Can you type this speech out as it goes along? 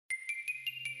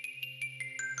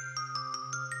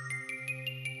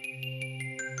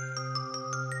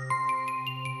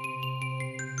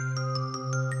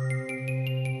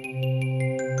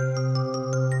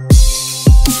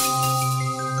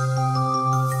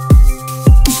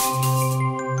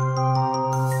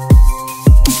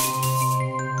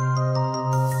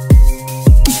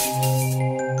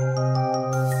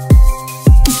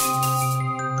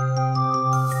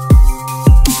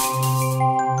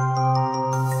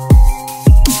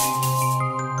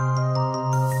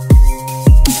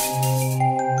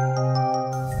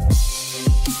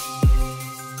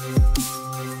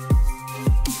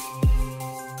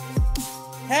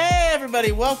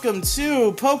welcome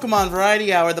to Pokemon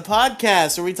Variety Hour, the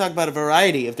podcast where we talk about a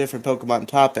variety of different Pokemon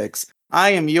topics.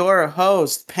 I am your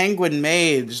host, Penguin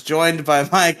Mage, joined by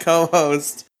my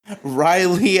co-host,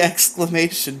 Riley ! I'm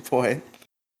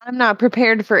not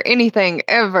prepared for anything,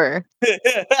 ever.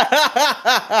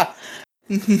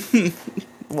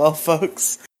 Well,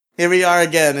 folks, here we are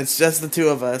again. It's just the two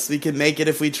of us. We can make it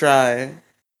if we try.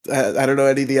 I don't know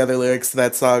any of the other lyrics to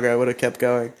that song, or I would have kept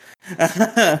going.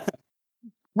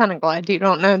 Kind of glad you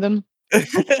don't know them.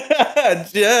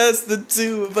 Just the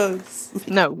two of us.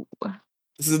 No.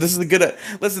 So this is a good.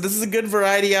 Listen, this is a good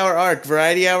Variety Hour arc.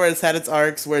 Variety Hour has had its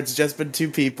arcs where it's just been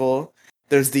two people.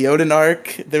 There's the Odin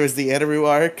arc. There was the Anaru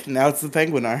arc. Now it's the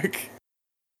Penguin arc.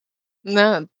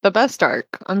 No, the best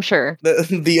arc, I'm sure.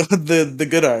 The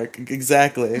good arc,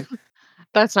 exactly.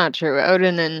 That's not true.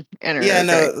 Odin and Anaru. Yeah,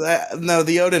 no,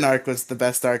 the Odin arc was the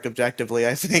best arc objectively,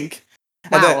 I think.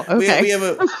 Wow. Okay. We had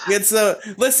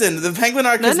listen. The Penguin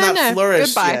arc has not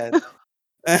flourished Goodbye.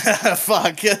 yet.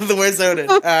 Fuck. Where's Odin?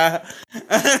 No,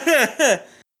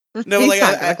 like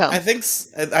I think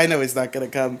I know he's not gonna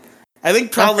come. I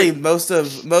think probably most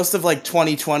of like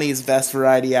 2020's best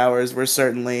variety hours were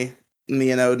certainly me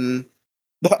and Odin.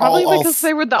 Probably because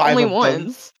they were the only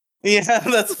ones. Yeah,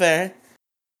 that's fair.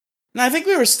 No, I think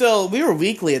we were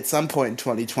weekly at some point in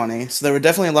 2020, so there were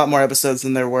definitely a lot more episodes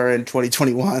than there were in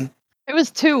 2021. It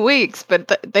was 2 weeks,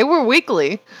 but they were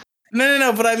weekly.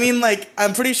 No, but I mean, like,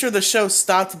 I'm pretty sure the show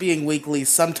stopped being weekly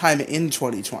sometime in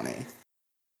 2020.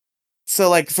 So,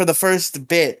 like, for the first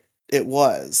bit, it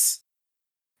was.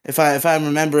 If I'm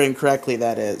remembering correctly,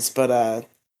 that is. But,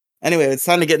 anyway, it's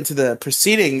time to get into the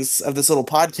proceedings of this little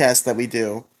podcast that we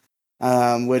do.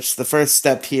 Which the first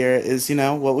step here is,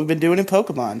 what we've been doing in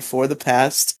Pokemon for the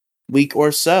past week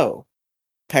or so.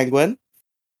 Penguin?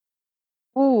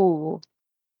 Ooh.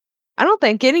 I don't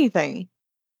think anything.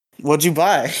 What'd you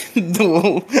buy? How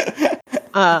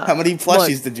many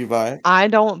plushies did you buy? I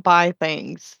don't buy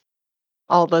things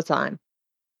all the time.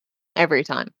 Every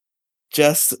time.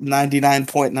 Just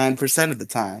 99.9% of the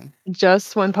time.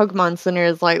 Just when Pokemon Center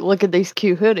is like, look at these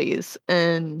cute hoodies,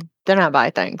 and then I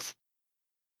buy things.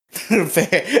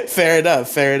 Fair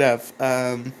enough.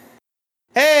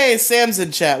 Hey, Sam's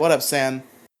in chat. What up, Sam?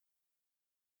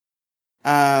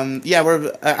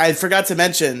 Yeah, I forgot to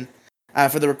mention,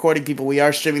 for the recording people, we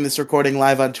are streaming this recording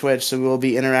live on Twitch, so we will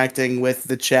be interacting with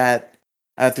the chat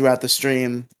throughout the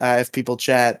stream if people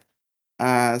chat.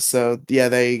 So yeah,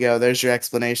 there you go. There's your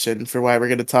explanation for why we're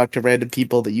going to talk to random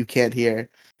people that you can't hear.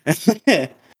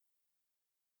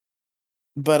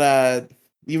 But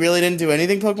you really didn't do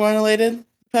anything Pokemon related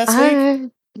past week?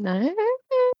 No.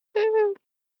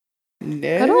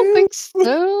 I don't think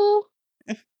so.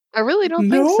 I really don't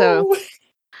think so.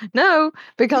 No,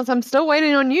 because I'm still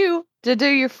waiting on you to do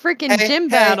your freaking gym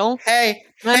battle. No. Hey!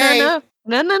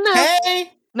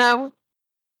 No.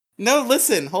 No,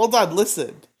 listen. Hold on,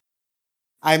 listen.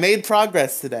 I made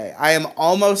progress today. I am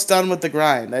almost done with the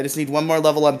grind. I just need one more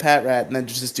level on Patrat and then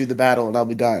just do the battle and I'll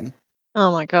be done.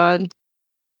 Oh my god.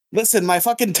 Listen, my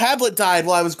fucking tablet died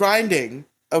while I was grinding.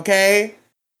 Okay?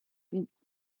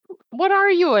 What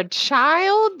are you, a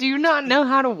child? Do you not know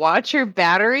how to watch your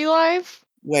battery life?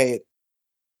 Wait.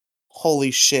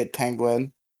 Holy shit,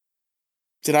 Penguin.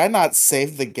 Did I not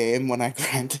save the game when I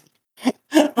grinded?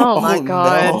 Oh my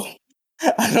god. No.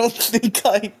 I don't think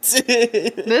I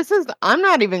did. I'm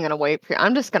not even gonna wait for you.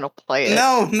 I'm just gonna play it.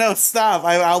 No, stop.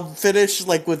 I'll finish,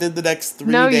 like, within the next 3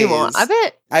 days. No, you won't. I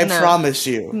bet. I promise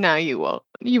you. No, you won't.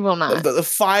 You will not. The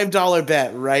 $5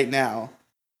 bet right now.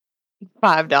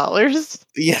 $5?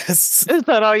 Yes. Is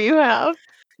that all you have?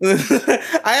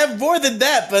 I have more than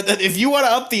that, but if you want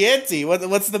to up the ante,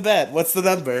 what's the bet? What's the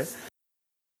number?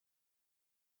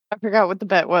 I forgot what the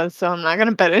bet was, so I'm not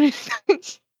gonna bet anything.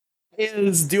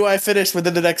 Do I finish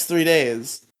within the next 3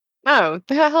 days? No,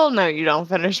 the hell no, you don't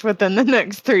finish within the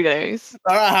next 3 days.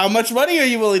 Alright, how much money are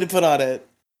you willing to put on it?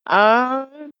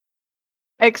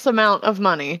 X amount of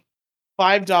money.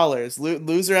 $5.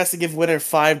 Loser has to give winner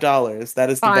 $5. That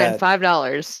is the bet.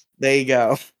 $5. There you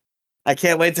go. I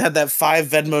can't wait to have that $5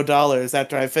 Venmo dollars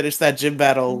after I finish that gym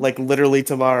battle, like, literally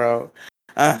tomorrow.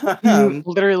 You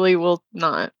literally will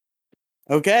not.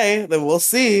 Okay, then we'll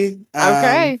see.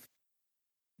 Okay.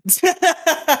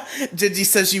 Gigi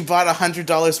says you bought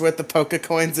 $100 worth of Poke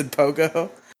coins in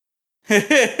Pogo.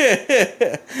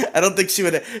 I don't think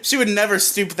she would never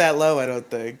stoop that low, I don't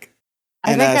think.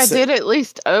 I think I did at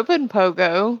least open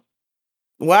Pogo.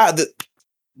 Wow,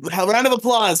 round of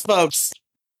applause, folks.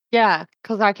 Yeah,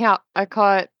 because I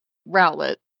caught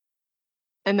Rowlet.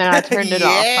 And then I turned it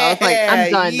off. I was like,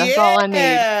 I'm done. That's all I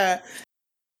need.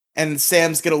 And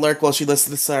Sam's gonna lurk while she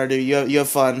listens to Stardew. You have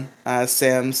fun,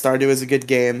 Sam. Stardew is a good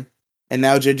game. And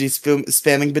now Gingy's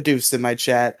spamming Bidoof in my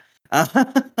chat.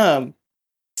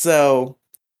 So,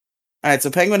 alright, so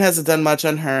Penguin hasn't done much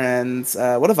on her end.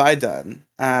 What have I done?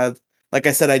 Like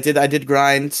I said, I did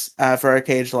grind for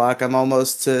Arcade Lock. I'm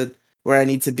almost to where I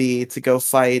need to be to go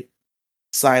fight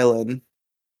Silent.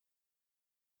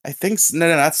 I think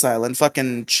no, not Silent.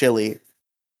 Fucking Chili.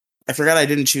 I forgot I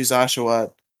didn't choose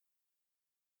Oshawott.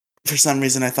 For some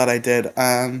reason, I thought I did.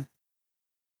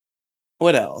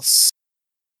 What else?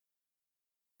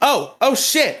 Oh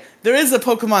shit! There is a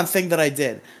Pokemon thing that I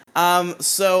did.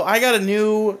 So I got a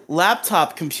new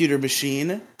laptop computer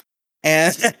machine,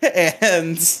 and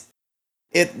and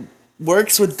it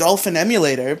works with Dolphin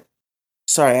Emulator.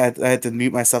 Sorry, I had to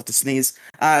mute myself to sneeze.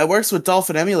 It works with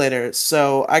Dolphin Emulator,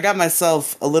 so I got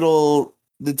myself a little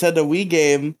Nintendo Wii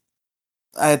game.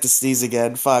 I had to sneeze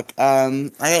again. Fuck.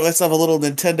 I got myself a little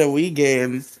Nintendo Wii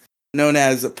game known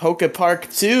as Poke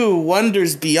Park 2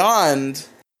 Wonders Beyond,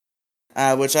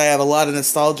 which I have a lot of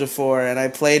nostalgia for, and I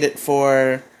played it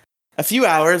for a few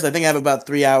hours. I think I have about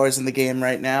 3 hours in the game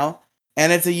right now,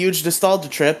 and it's a huge nostalgia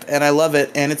trip, and I love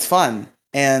it, and it's fun.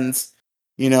 And,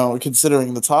 you know,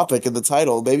 considering the topic and the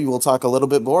title, maybe we'll talk a little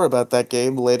bit more about that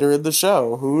game later in the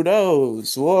show. Who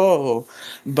knows? Whoa.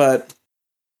 But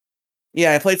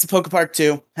yeah, I played some Poke Park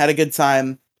 2, had a good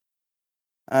time.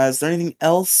 Is there anything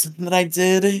else that I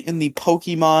did in the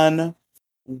Pokemon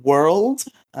world?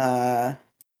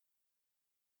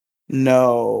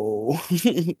 No.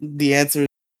 The answer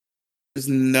is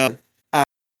no.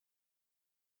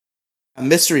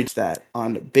 Mystery to that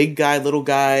on Big Guy, Little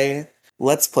Guy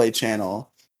Let's Play channel.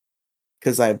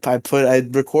 Because I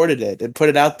recorded it and put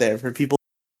it out there for people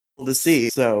to see.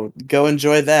 So go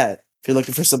enjoy that. If you're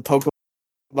looking for some Pokemon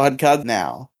content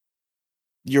now,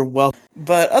 you're welcome.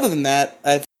 But other than that,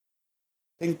 I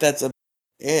think that's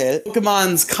it.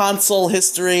 Pokemon's console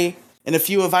history and a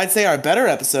few of, I'd say, our better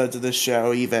episodes of this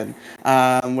show, even,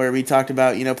 where we talked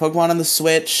about, you know, Pokemon on the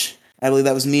Switch. I believe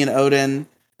that was me and Odin.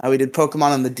 We did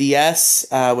Pokemon on the DS,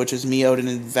 which was me, Odin,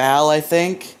 and Val, I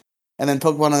think. And then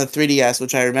Pokemon on the 3DS,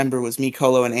 which I remember was me,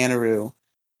 Colo, and Anaru.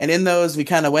 And in those, we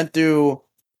kind of went through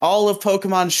all of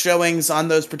Pokemon's showings on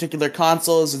those particular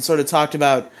consoles and sort of talked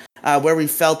about where we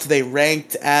felt they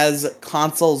ranked as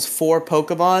consoles for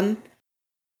Pokemon.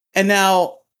 And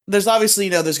now, there's obviously,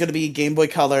 you know, there's going to be Game Boy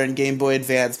Color and Game Boy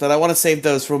Advance, but I want to save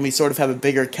those for when we sort of have a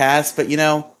bigger cast. But, you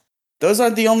know, those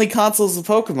aren't the only consoles of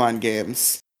Pokemon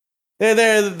games.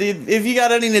 If you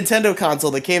got any Nintendo console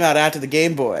that came out after the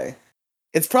Game Boy,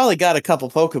 it's probably got a couple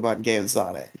Pokemon games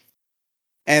on it.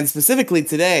 And specifically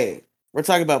today, we're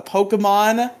talking about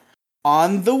Pokemon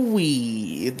on the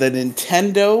Wii, the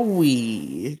Nintendo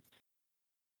Wii.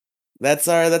 That's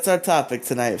our topic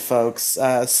tonight, folks.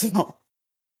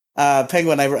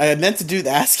 Penguin, I meant to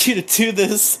ask you to do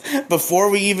this before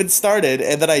we even started,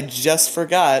 and then I just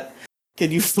forgot.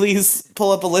 Can you please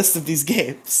pull up a list of these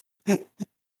games?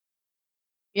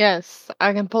 Yes,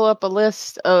 I can pull up a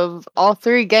list of all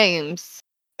 3 games.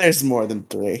 There's more than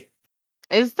 3.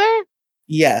 Is there?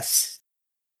 Yes.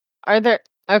 Are there?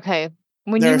 Okay.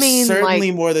 When there you mean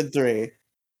certainly like, more than 3.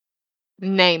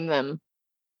 Name them.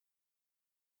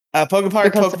 Poke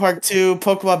Park 2,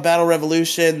 Pokemon Battle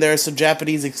Revolution. There are some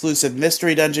Japanese exclusive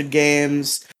Mystery Dungeon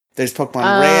games. There's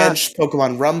Pokemon Ranch,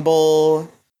 Pokemon Rumble.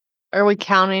 Are we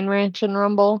counting Ranch and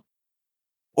Rumble?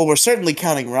 Well, we're certainly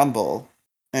counting Rumble.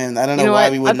 And I don't know why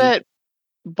we wouldn't. I bet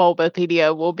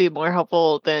Bulbapedia will be more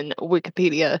helpful than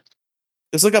Wikipedia.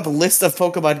 Just look up a list of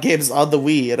Pokemon games on the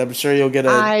Wii, and I'm sure you'll get a.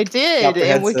 I did,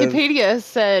 and Wikipedia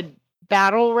said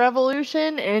Battle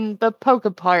Revolution and the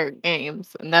Poke Park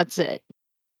games, and that's it.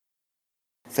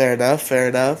 Fair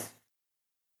enough.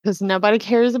 Because nobody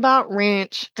cares about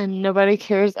Ranch, and nobody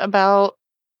cares about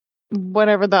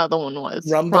whatever the other one was.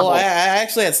 Rumble. I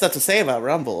actually had stuff to say about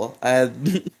Rumble.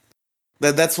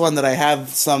 That's one that I have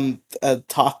some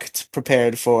talk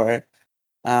prepared for.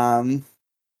 Because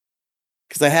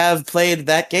I have played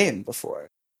that game before.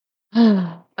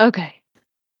 Okay.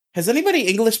 Has anybody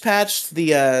English patched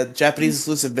the Japanese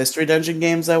exclusive Mystery Dungeon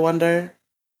games, I wonder?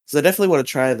 Because I definitely want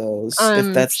to try those,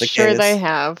 if that's the case. I'm sure they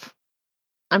have.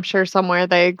 I'm sure somewhere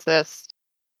they exist.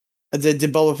 Did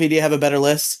Bulbapedia have a better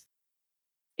list?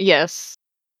 Yes.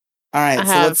 Alright,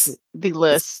 so let's... the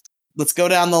list. Let's go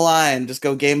down the line, just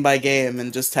go game by game,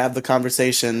 and just have the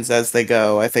conversations as they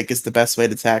go, I think is the best way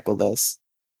to tackle this.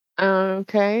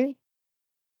 Okay.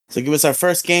 So give us our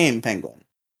first game, Penguin.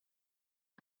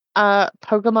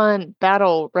 Pokemon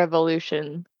Battle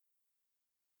Revolution.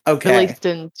 Okay. Released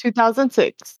in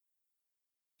 2006.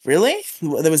 Really?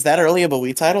 There was that early of a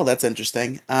Wii title? That's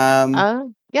interesting.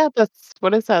 Yeah, that's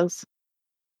what it says.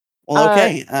 Well,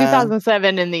 okay.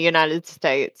 2007 in the United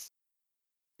States.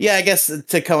 Yeah, I guess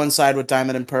to coincide with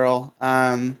Diamond and Pearl.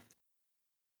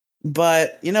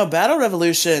 But, you know, Battle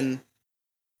Revolution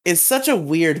is such a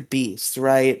weird beast,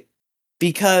 right?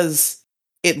 Because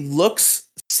it looks,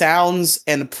 sounds,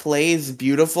 and plays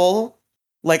beautiful.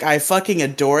 Like, I fucking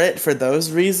adore it for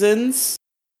those reasons.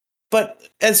 But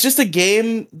as just a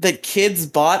game that kids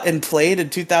bought and played in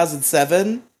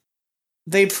 2007,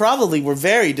 they probably were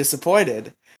very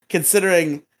disappointed,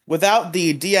 considering without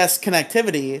the DS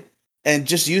connectivity and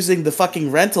just using the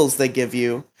fucking rentals they give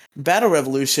you, Battle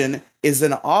Revolution is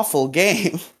an awful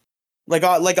game. like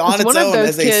on its own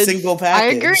as a single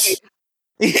package. I agree.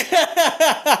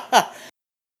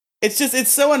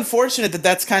 It's so unfortunate that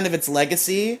that's kind of its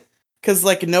legacy, because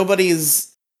like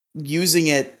nobody's using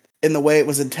it in the way it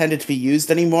was intended to be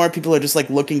used anymore. People are just like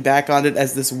looking back on it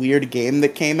as this weird game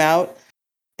that came out,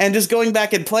 and just going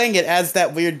back and playing it as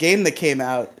that weird game that came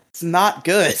out. It's not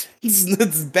good.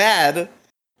 It's bad.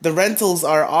 The rentals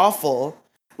are awful.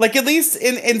 Like, at least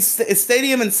in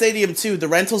Stadium and Stadium 2, the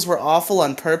rentals were awful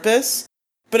on purpose,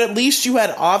 but at least you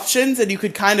had options and you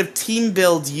could kind of team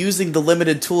build using the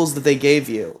limited tools that they gave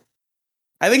you.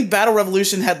 I think Battle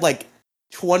Revolution had like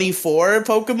 24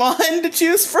 Pokemon to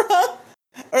choose from,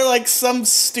 or like some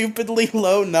stupidly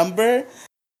low number.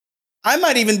 I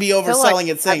might even be overselling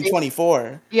it saying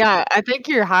 24. Yeah, I think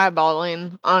you're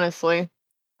highballing, honestly.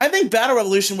 I think Battle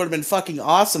Revolution would have been fucking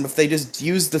awesome if they just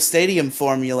used the Stadium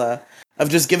formula of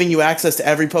just giving you access to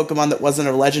every Pokemon that wasn't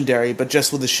a legendary, but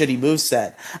just with a shitty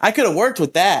moveset. I could have worked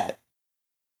with that.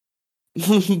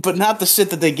 But not the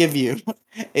shit that they give you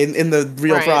in the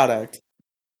real product.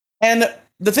 And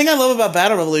the thing I love about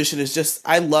Battle Revolution is just,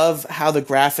 I love how the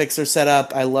graphics are set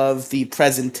up. I love the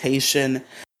presentation.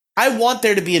 I want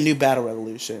there to be a new Battle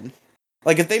Revolution.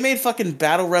 Like, if they made fucking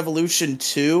Battle Revolution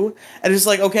 2, and it's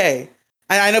like, okay,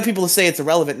 I know people say it's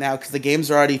irrelevant now because the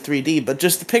games are already 3D, but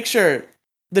just picture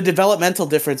the developmental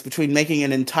difference between making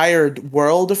an entire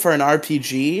world for an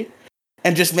RPG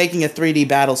and just making a 3D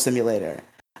battle simulator.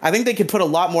 I think they could put a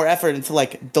lot more effort into,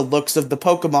 like, the looks of the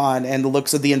Pokemon and the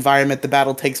looks of the environment the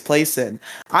battle takes place in.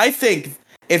 I think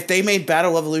if they made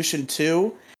Battle Revolution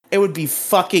 2, it would be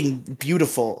fucking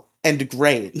beautiful and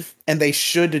great, and they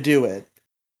should do it.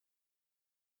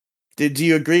 Do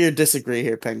you agree or disagree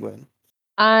here, Penguin?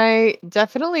 I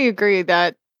definitely agree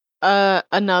that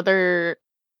another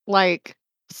like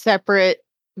separate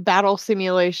battle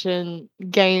simulation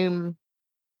game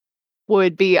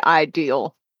would be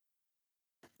ideal.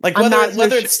 Like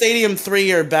whether it's Stadium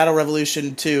 3 or Battle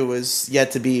Revolution 2 is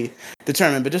yet to be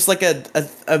determined, but just like a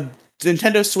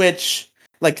Nintendo Switch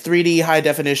like 3D high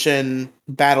definition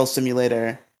battle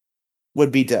simulator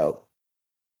would be dope.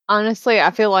 Honestly,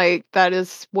 I feel like that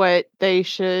is what they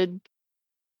should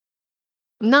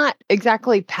not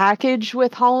exactly package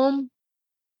with home.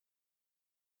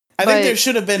 I think there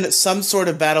should have been some sort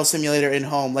of battle simulator in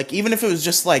home. Like, even if it was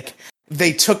just like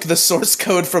they took the source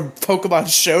code from Pokemon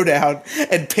Showdown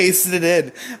and pasted it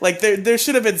in. Like, there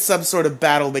should have been some sort of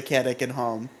battle mechanic in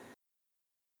home.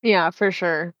 Yeah, for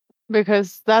sure.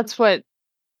 Because that's what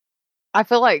I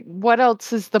feel like. What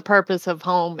else is the purpose of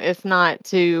home if not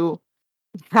to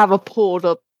have a pool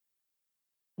to,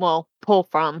 pull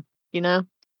from, you know?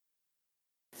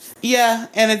 Yeah,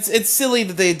 and it's silly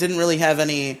that they didn't really have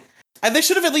any. They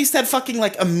should have at least had fucking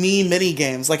like a mini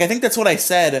games. Like, I think that's what I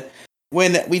said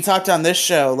when we talked on this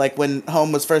show, like when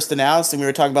Home was first announced and we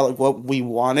were talking about like what we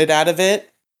wanted out of it.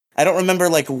 I don't remember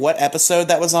like what episode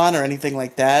that was on or anything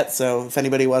like that. So if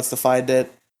anybody wants to find it,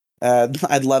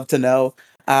 I'd love to know.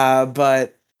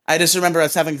 But I just remember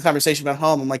us having a conversation about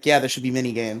Home. I'm like, yeah, there should be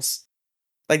mini games.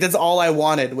 Like, that's all I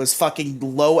wanted was fucking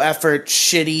low effort,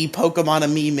 shitty Pokemon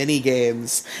Me mini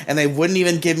games, and they wouldn't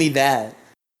even give me that.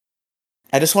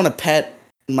 I just want to pet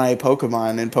my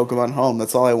Pokemon in Pokemon Home.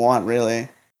 That's all I want, really.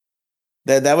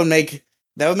 That would make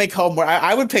Home more.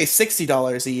 I would pay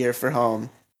 $60 a year for Home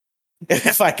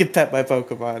if I could pet my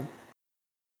Pokemon.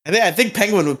 I think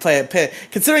Penguin would play it,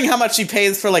 considering how much she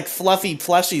pays for like fluffy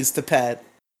plushies to pet.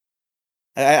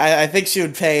 I think she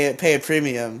would pay a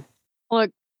premium.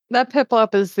 Look, that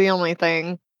Piplup is the only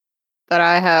thing that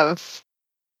I have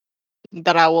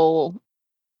that I will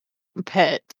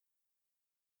pet.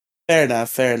 Fair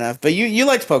enough. But you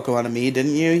liked Pokemon Me,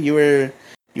 didn't you? You were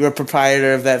a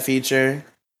proprietor of that feature.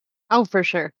 Oh, for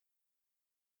sure.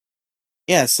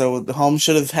 Yeah, so the Home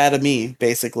should have had a Me,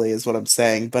 basically, is what I'm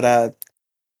saying. But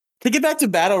to get back to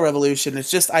Battle Revolution,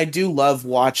 it's just I do love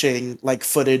watching like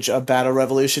footage of Battle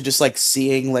Revolution, just like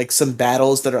seeing like some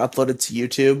battles that are uploaded to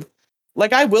YouTube.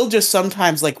 Like, I will just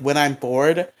sometimes, like when I'm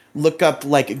bored, look up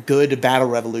like good Battle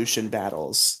Revolution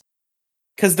battles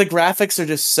because the graphics are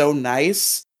just so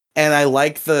nice, and I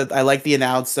like the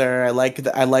announcer, I like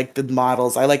the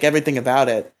models, I like everything about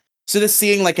it. So just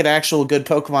seeing like an actual good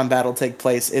Pokemon battle take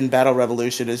place in Battle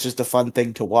Revolution is just a fun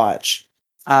thing to watch.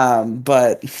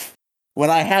 But when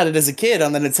I had it as a kid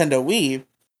on the Nintendo Wii,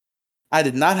 I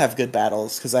did not have good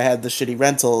battles because I had the shitty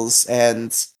rentals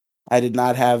and I did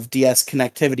not have DS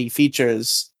connectivity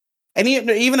features. And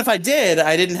even if I did,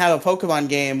 I didn't have a Pokemon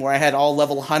game where I had all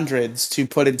level hundreds to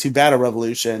put into Battle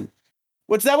Revolution,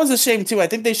 which that was a shame too. I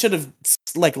think they should have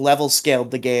like level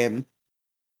scaled the game.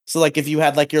 So like if you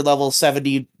had like your level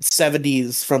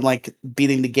 70s from like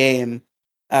beating the game,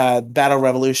 Battle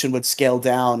Revolution would scale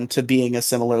down to being a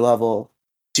similar level.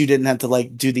 So you didn't have to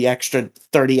like do the extra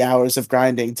 30 hours of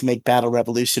grinding to make Battle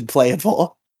Revolution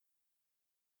playable.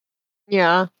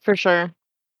 Yeah, for sure.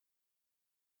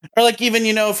 Or like even,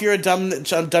 you know, if you're a dumb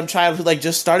child who like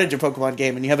just started your Pokemon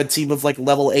game and you have a team of like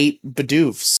level 8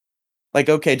 Bidoofs, like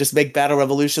okay, just make Battle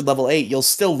Revolution level 8. You'll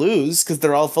still lose because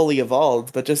they're all fully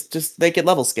evolved, but just make it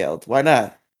level scaled. Why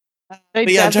not? They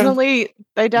But yeah, they go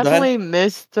ahead. definitely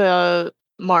missed the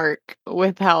mark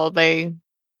with how they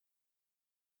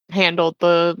handled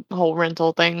the whole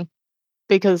rental thing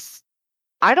because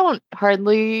I don't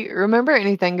hardly remember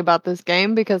anything about this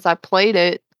game because I played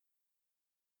it,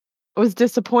 was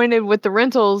disappointed with the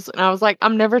rentals, and I was like,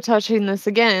 I'm never touching this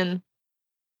again.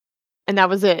 And that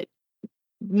was it.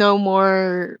 No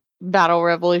more Battle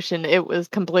Revolution. It was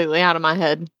completely out of my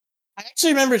head. I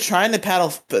actually remember trying to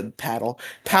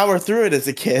power through it as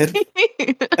a kid.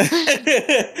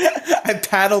 I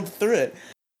paddled through it.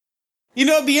 You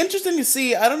know, it'd be interesting to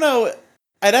see. I don't know.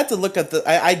 I'd have to look at the.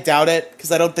 I doubt it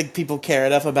because I don't think people care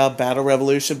enough about Battle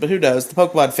Revolution. But who knows? The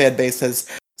Pokemon fan base has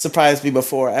surprised me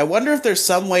before. I wonder if there's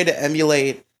some way to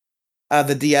emulate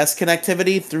the DS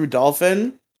connectivity through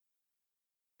Dolphin.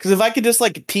 Because if I could just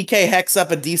like PK Hex up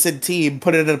a decent team,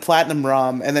 put it in a Platinum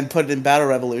ROM, and then put it in Battle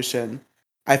Revolution,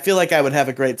 I feel like I would have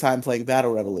a great time playing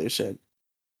Battle Revolution.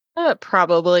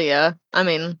 Probably, yeah. I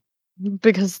mean,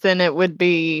 because then it would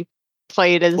be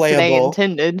played as they Playable.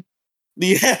 intended.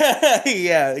 Yeah,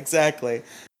 yeah, exactly.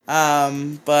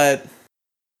 But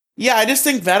yeah, I just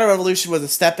think Battle Revolution was a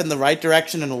step in the right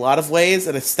direction in a lot of ways,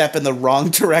 and a step in the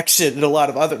wrong direction in a lot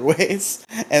of other ways.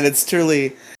 And it's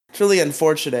truly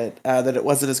unfortunate that it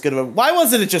wasn't as good of a. Why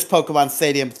wasn't it just Pokemon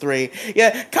Stadium 3?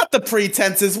 Yeah, cut the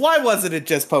pretenses. Why wasn't it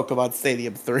just Pokemon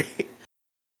Stadium 3?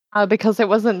 Because it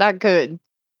wasn't that good.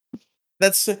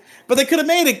 That's. But they could have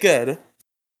made it good.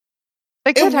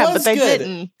 They It could have, but was they good.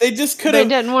 didn't. They just could They have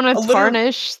didn't want a to literal.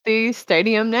 tarnish the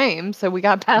stadium name, so we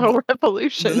got Battle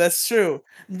Revolution. That's true.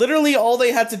 Literally, all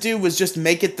they had to do was just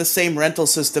make it the same rental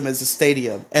system as the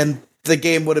stadium, and the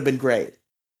game would have been great.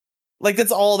 Like,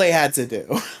 that's all they had to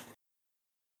do.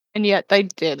 And yet they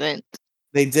didn't.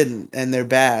 They didn't, and they're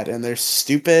bad, and they're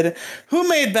stupid. Who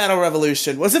made Battle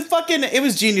Revolution? Was it fucking. It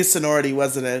was Genius Sonority,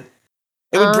 wasn't it?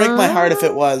 It would break my heart if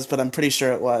it was, but I'm pretty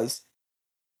sure it was.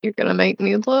 You're gonna make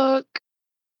me look.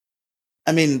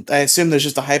 I mean, I assume there's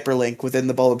just a hyperlink within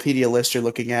the Bulbapedia list you're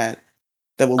looking at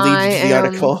that will lead I you to the am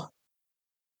article.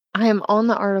 I am on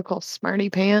the article, Smarty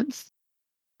Pants.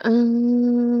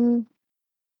 Iwata.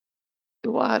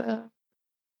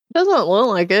 Doesn't look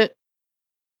like it.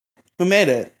 Who made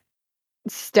it?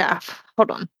 Staff. Hold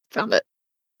on. Found it.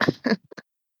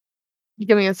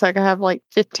 Give me a sec. I have like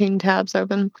 15 tabs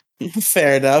open.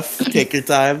 Fair enough. Take your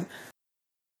time.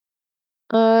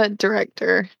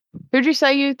 Director. Who'd you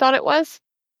say you thought it was?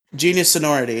 Genius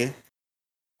Sonority.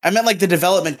 I meant like the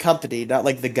development company, not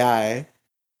like the guy.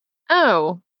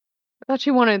 Oh. I thought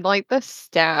you wanted like the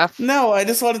staff. No, I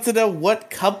just wanted to know what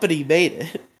company made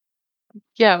it.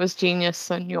 Yeah, it was Genius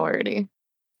Seniority.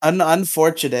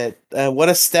 Unfortunate. What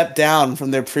a step down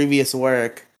from their previous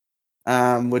work,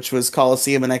 which was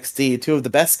Colosseum and XD, two of the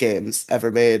best games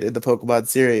ever made in the Pokemon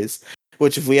series.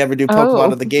 Which, if we ever do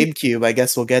Pokemon on the GameCube, I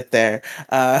guess we'll get there.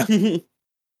 And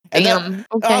Damn.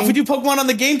 if we do Pokemon on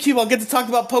the GameCube, I'll get to talk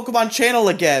about Pokemon Channel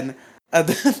again.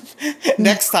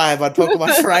 Next time on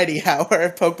Pokemon Variety Hour,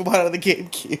 Pokemon on the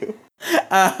GameCube.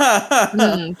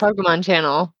 Pokemon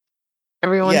Channel.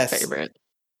 Everyone's favorite.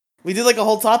 We did like a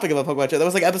whole topic about Pokemon Channel. That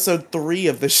was like episode 3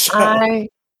 of the show. I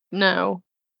know.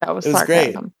 That was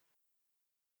sarcasm. Great.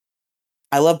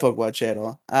 I love Pokemon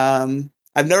Channel.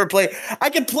 I've never played. I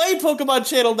can play Pokemon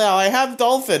Channel now. I have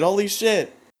Dolphin. Holy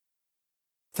shit.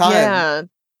 Time. Yeah.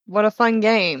 What a fun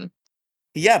game.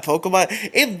 Yeah, Pokemon.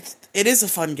 It is a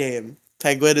fun game.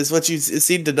 Penguin is what you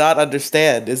seem to not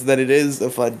understand is that it is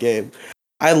a fun game.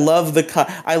 I love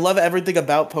everything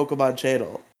about Pokemon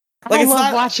Channel. Like, I it's love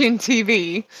not. watching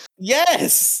TV.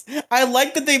 Yes, I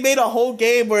like that they made a whole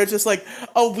game where it's just like,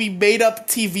 oh, we made up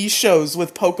TV shows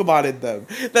with Pokemon in them.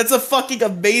 That's a fucking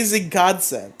amazing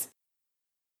concept.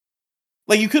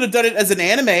 Like, you could have done it as an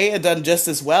anime and done just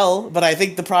as well, but I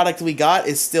think the product we got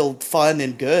is still fun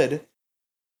and good.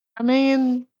 I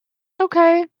mean,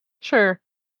 okay, sure.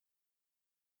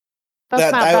 That's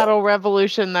That not I Battle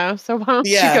Revolution though, so why don't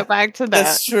you go Yeah, back to that?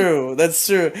 that's true. That's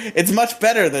true. It's much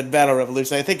better than Battle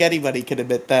Revolution. I think anybody can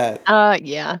admit that.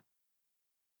 Yeah.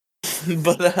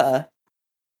 But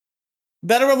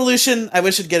Battle Revolution, I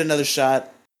wish it'd get another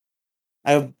shot.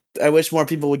 I wish more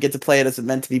people would get to play it as it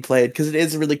meant to be played because it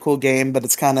is a really cool game, but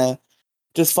it's kind of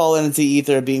just fallen into the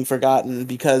ether of being forgotten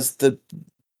because the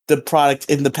product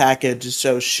in the package is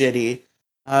so shitty.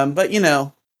 But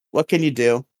what can you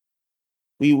do?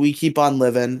 We keep on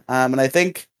living. And I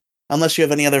think unless you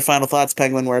have any other final thoughts,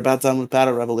 Penguin, we're about done with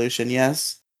Battle Revolution.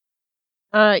 Yes.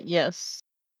 Yes.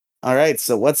 All right.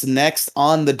 So what's next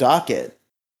on the docket?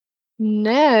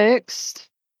 Next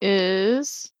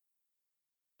is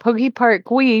Pokepark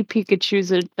Wii Pikachu's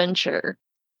Adventure.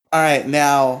 All right.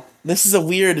 Now this is a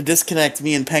weird disconnect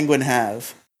me and Penguin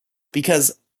have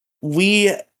because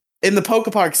we in the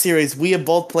Pokepark series we have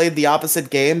both played the opposite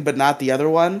game, but not the other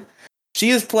one. She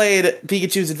has played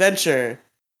Pikachu's Adventure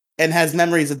and has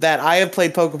memories of that. I have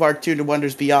played Pokepark 2 to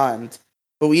Wonders Beyond,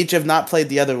 but we each have not played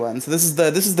the other one. So this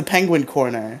is the Penguin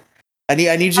corner. I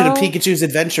need you to Pikachu's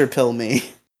Adventure pill me.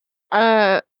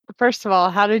 First of all,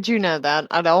 how did you know that?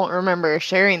 I don't remember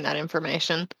sharing that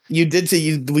information. You did to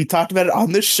you. We talked about it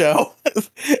on this show.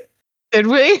 Did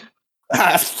we?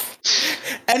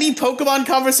 Any Pokemon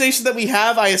conversation that we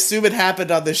have, I assume it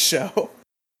happened on this show.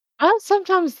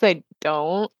 Sometimes they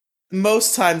don't.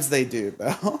 Most times they do,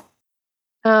 though.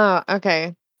 Oh,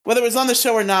 okay. Whether it was on the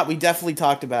show or not, we definitely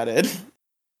talked about it.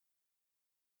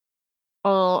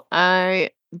 Well,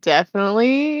 I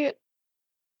definitely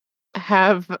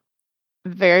have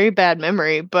very bad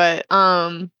memory, but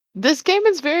this game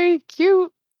is very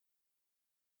cute.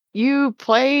 You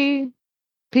play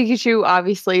Pikachu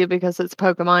obviously because it's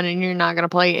Pokemon and you're not going to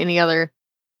play any other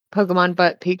Pokemon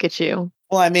but Pikachu.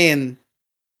 Well, I mean,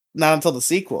 not until the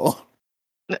sequel.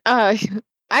 Uh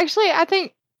actually, I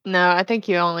think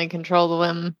you only control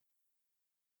them.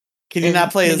 Can you In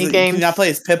not play as mini Can you games. not play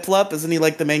as Piplup? Isn't he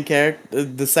like the main character?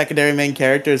 The secondary main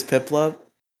character is Piplup.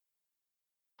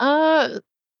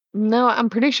 No, I'm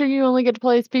pretty sure you only get to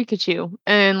play as Pikachu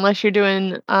unless you're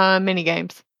doing mini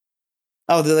games.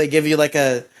 Oh, do they give you like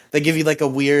a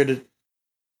weird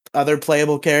other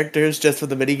playable characters just for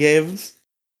the mini games?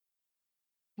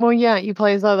 Well, yeah, you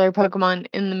play as other Pokemon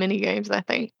in the mini games, I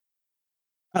think.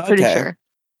 Oh, Pretty okay. sure.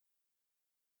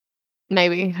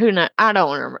 Maybe. Who knows? I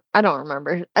don't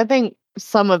remember. I think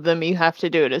some of them you have to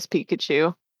do it as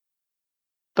Pikachu.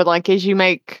 But like as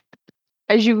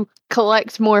you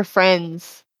collect more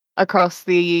friends across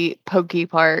the Poke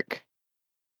Park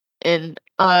in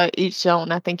each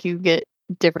zone, I think you get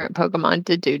different Pokemon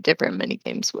to do different mini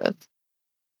games with.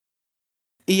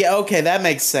 Yeah, okay, that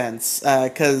makes sense.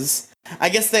 Because I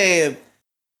guess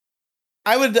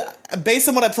I would, based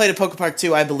on what I played at Pokepark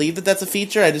 2, I believe that that's a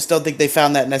feature. I just don't think they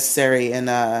found that necessary in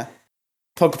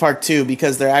Pokepark 2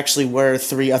 because there actually were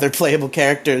 3 other playable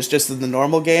characters just in the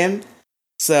normal game.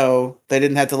 So they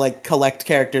didn't have to like collect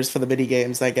characters for the mini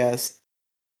games, I guess.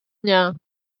 Yeah.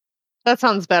 That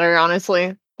sounds better,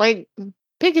 honestly. Like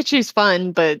Pikachu's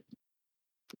fun, but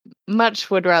much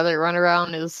would rather run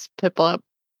around as Piplup.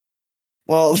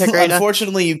 Well, Chikorita.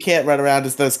 unfortunately, you can't run around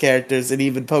as those characters in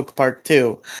even Pokepark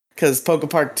 2, because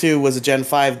Pokepark 2 was a Gen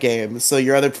 5 game, so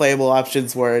your other playable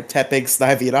options were Tepig,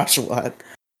 Snivy, and Oshawott.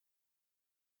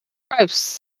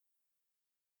 Gross.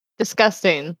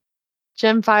 Disgusting.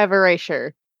 Gen 5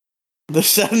 erasure.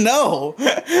 No!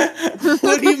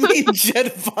 What do you mean Gen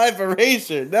 5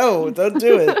 erasure? No, don't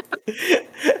do it.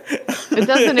 It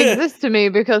doesn't exist to me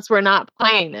because we're not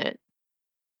playing it.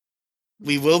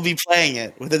 We will be playing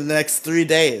it within the next 3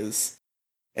 days.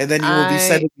 And then you will be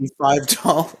sending me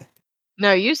 $5.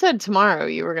 No, you said tomorrow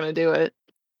you were going to do it.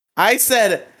 I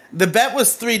said the bet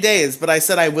was 3 days, but I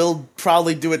said I will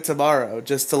probably do it tomorrow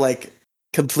just to like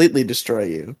completely destroy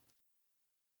you.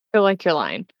 I feel like you're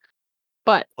lying.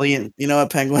 But Well, you know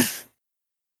what, Penguin?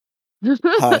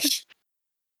 Hush.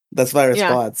 That's my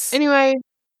response. Yeah. Anyway,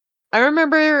 I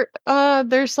remember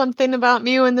there's something about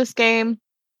Mew in this game.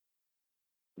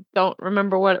 Don't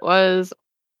remember what it was.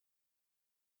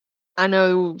 I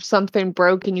know something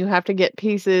broke and you have to get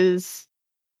pieces.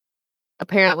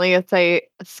 Apparently it's a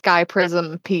Sky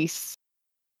Prism piece.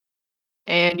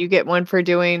 And you get one for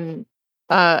doing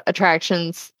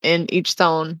attractions in each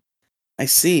zone. I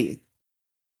see.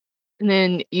 And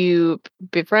then you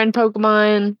befriend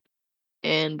Pokemon,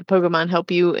 and the Pokemon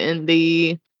help you in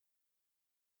the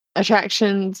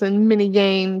attractions and mini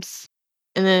games,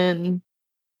 and then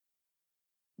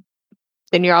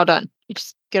you're all done. You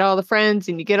just get all the friends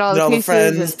and you get all Get the all the pieces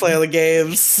friends, play all the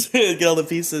games, get all the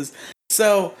pieces.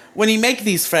 So, when you make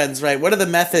these friends, right, what are the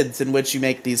methods in which you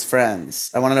make these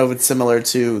friends? I want to know if it's similar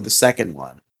to the second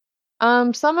one.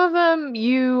 some of them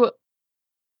you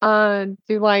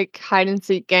do like hide and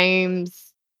seek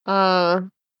games. I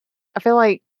feel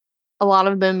like a lot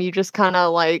of them you just kind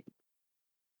of like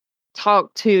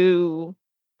talk to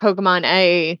Pokemon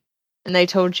A and they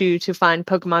told you to find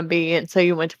Pokemon B, and so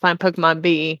you went to find Pokemon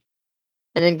B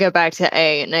and then go back to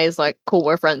A, and A is like, cool,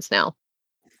 we're friends now.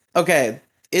 Okay,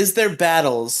 is there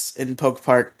battles in Poke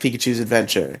Park Pikachu's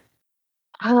Adventure?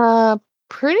 Uh,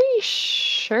 pretty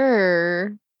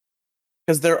sure.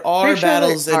 Because there are Pretty sure there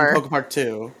battles in are. Poke Park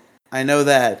 2. I know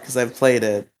that because I've played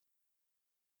it.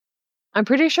 I'm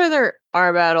pretty sure there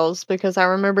are battles because I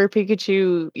remember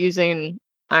Pikachu using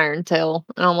Iron Tail,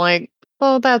 and I'm like,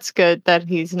 well, that's good that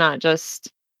he's not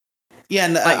just Yeah,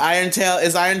 and like, Iron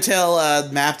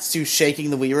Tail mapped to shaking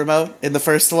the Wii remote in the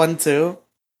first one too?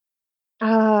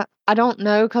 I don't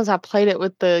know because I played it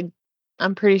with the.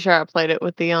 I'm pretty sure I played it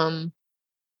with the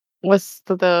what's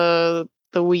the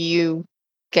Wii U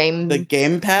The game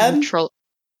gamepad? control?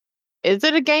 Is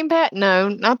it a gamepad? No,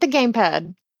 not the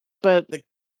gamepad, but The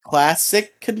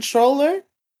classic controller?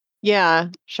 yeah,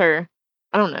 sure.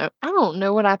 I don't know. I don't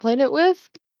know what I played it with.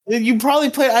 You probably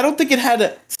played. I don't think it had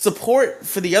a support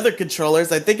for the other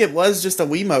controllers. I think it was just a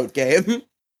Wiimote game.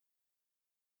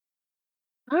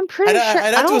 I'm pretty sure.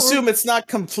 I'd I have to don't. assume it's not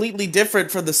completely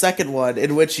different from the second one,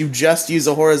 in which you just use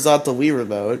a horizontal Wii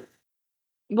remote.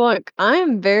 Look,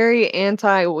 I'm very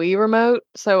anti Wii remote,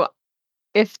 so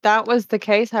if that was the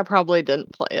case, I probably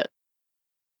didn't play it.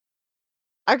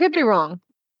 I could be wrong.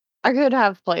 I could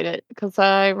have played it because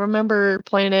I remember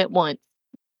playing it once,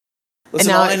 and Listen,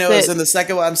 now all I it know is in the sits.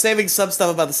 second one, I'm saving some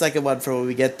stuff about the second one for when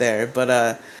we get there,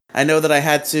 but I know that I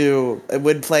had to,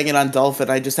 when playing it on Dolphin,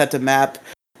 I just had to map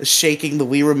shaking the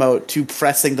Wii remote to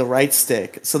pressing the right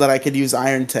stick so that I could use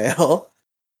Iron Tail.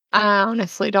 I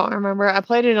honestly don't remember. I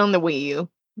played it on the Wii U,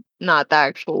 not the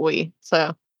actual Wii.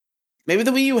 So, Maybe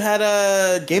the Wii U had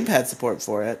a gamepad support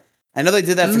for it. I know they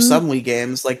did that for mm, some Wii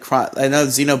games, like I know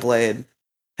Xenoblade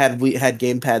had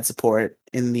gamepad support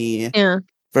in the yeah,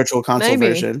 Virtual Console maybe.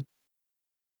 version.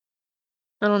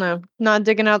 I don't know. Not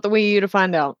digging out the Wii U to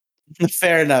find out.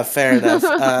 Fair enough, fair enough.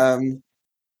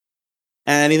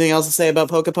 Anything else to say about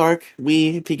Poke Park?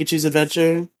 Wii Pikachu's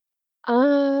Adventure?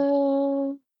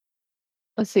 uh,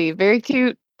 let's see. Very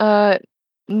cute.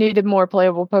 Needed more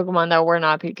playable Pokemon that were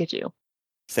not Pikachu.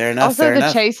 Fair enough, Also, fair the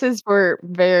enough. chases were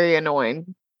very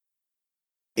annoying.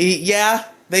 Yeah,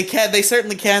 they can. They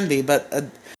certainly can be, but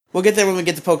we'll get there when we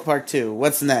get to Poke Park 2.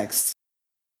 What's next?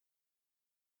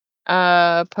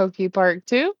 Poke Park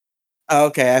 2. Oh,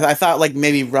 okay, I thought like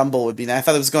maybe Rumble would be. I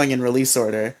thought it was going in release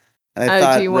order, and I Do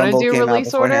thought you want to Rumble do came out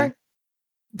release beforehand.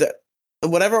 order? The,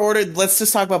 whatever order. Let's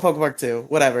just talk about Poke Park 2.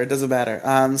 Whatever, it doesn't matter.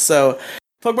 So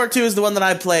Poke Park 2 is the one that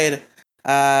I played.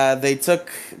 They took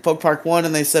Poke Park 1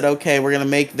 and they said, okay, we're gonna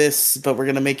make this, but we're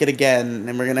gonna make it again,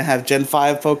 and we're gonna have Gen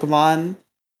 5 Pokemon,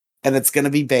 and it's gonna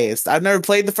be based. I've never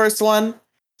played the first one,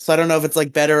 so I don't know if it's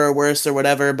like better or worse or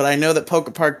whatever, but I know that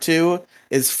Poke Park 2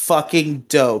 is fucking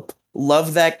dope.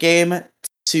 Love that game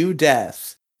to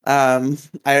death.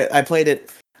 I played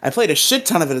it. I played a shit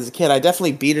ton of it as a kid. I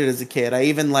definitely beat it as a kid. I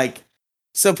even like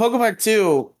so Poke Park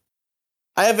 2.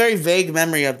 I have very vague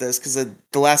memory of this because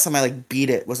the last time I like beat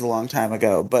it was a long time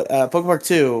ago. But Poke Park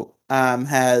 2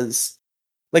 has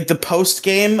like the post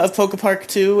game of Poke Park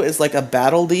 2 is like a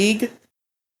battle league,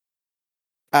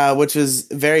 which was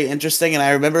very interesting. And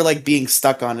I remember like being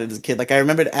stuck on it as a kid. Like I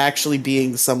remember it actually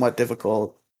being somewhat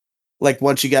difficult. Like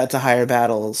once you got to higher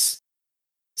battles,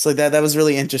 so like, that was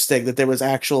really interesting that there was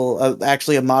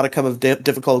actually a modicum of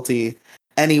difficulty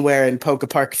anywhere in Poke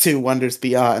Park 2 Wonders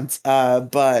Beyond.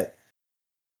 But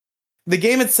the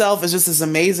game itself is just this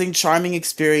amazing, charming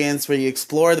experience where you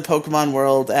explore the Pokemon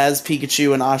world as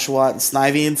Pikachu and Oshawott and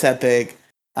Snivy and Tepig,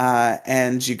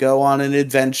 and you go on an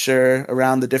adventure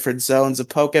around the different zones of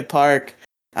Poke Park.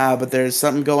 But there's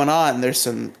something going on. There's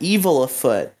some evil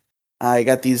afoot. You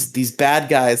got these bad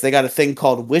guys. They got a thing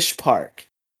called Wish Park,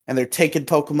 and they're taking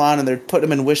Pokemon and they're putting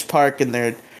them in Wish Park and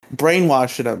they're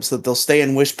brainwashing them so that they'll stay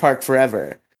in Wish Park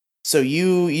forever. So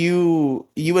you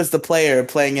as the player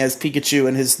playing as Pikachu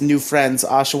and his new friends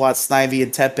Oshawott, Snivy,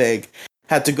 and Tepig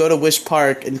had to go to Wish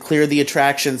Park and clear the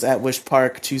attractions at Wish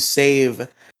Park to save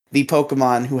the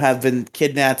Pokemon who have been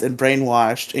kidnapped and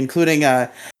brainwashed, including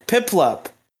Piplup,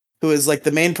 who is like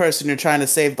the main person you're trying to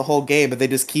save the whole game, but they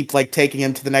just keep like taking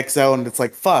him to the next zone. And it's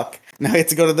like, fuck, now he has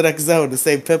to go to the next zone to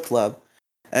save Piplup.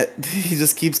 He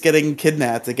just keeps getting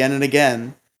kidnapped again and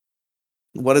again.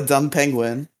 What a dumb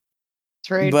penguin.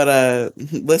 That's right. But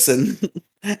listen,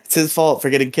 it's his fault for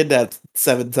getting kidnapped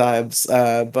 7 times.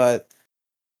 But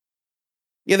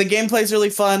yeah, the gameplay's really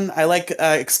fun. I like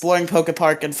exploring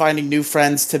Pokepark and finding new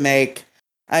friends to make.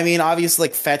 I mean, obviously,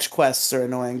 like fetch quests are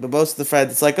annoying, but most of the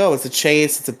friends, it's like, oh, it's a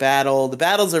chase, it's a battle. The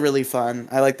battles are really fun.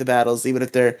 I like the battles, even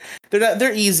if they're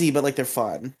easy, but like they're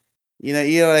fun. You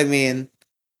know what I mean.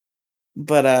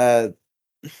 But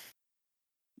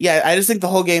yeah, I just think the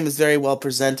whole game is very well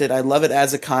presented. I love it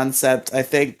as a concept. I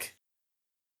think,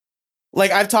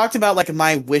 like, I've talked about like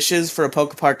my wishes for a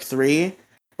Pokepark 3,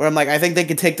 where I'm like, I think they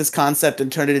could take this concept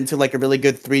and turn it into like a really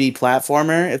good 3D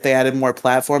platformer if they added more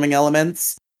platforming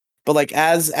elements. But like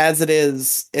as it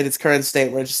is in its current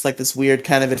state, where it's just like this weird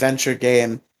kind of adventure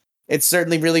game, it's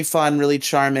certainly really fun, really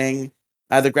charming.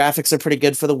 The graphics are pretty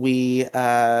good for the Wii.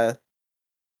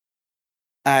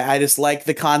 I just like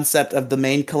the concept of the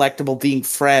main collectible being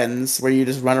friends, where you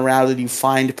just run around and you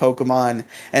find Pokemon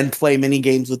and play mini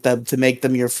games with them to make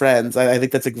them your friends. I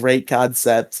think that's a great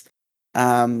concept.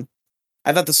 Um,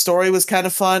 I thought the story was kind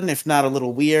of fun, if not a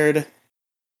little weird.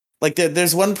 Like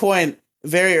there's one point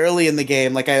very early in the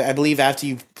game, like I believe after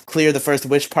you clear the first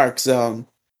Wish Park zone,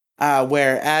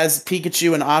 where as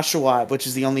Pikachu and Oshawott, which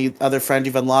is the only other friend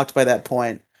you've unlocked by that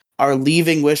point, are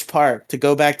leaving Wish Park to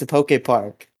go back to Poke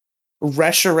Park.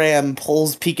 Reshiram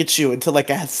pulls Pikachu into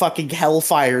like a fucking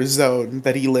hellfire zone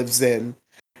that he lives in.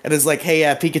 And is like, hey,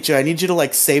 yeah, Pikachu, I need you to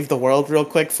like save the world real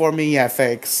quick for me. Yeah,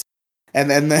 thanks. And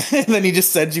then, and then he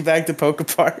just sends you back to Poke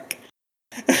Park.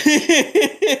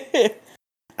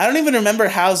 I don't even remember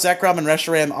how Zekrom and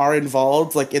Reshiram are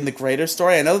involved, like in the greater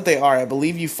story. I know that they are. I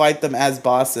believe you fight them as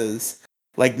bosses,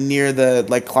 like near the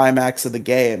like climax of the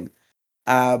game.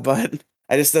 But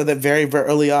I just know that very, very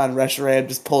early on, Reshiram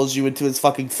just pulls you into his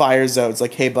fucking fire zone. It's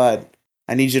like, hey, bud,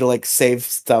 I need you to like save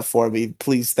stuff for me,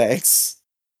 please, thanks.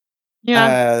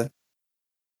 Yeah.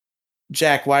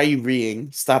 Jack, why are you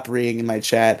reeing? Stop reeing in my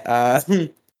chat.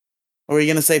 What were you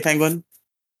gonna say, Penguin?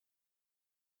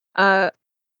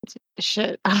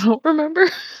 Shit, I don't remember.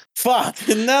 Fuck,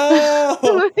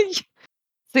 no!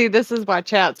 See, this is why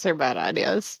chats are bad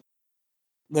ideas.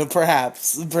 No,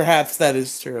 perhaps that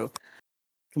is true.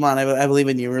 Come on, I believe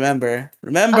in you. Remember.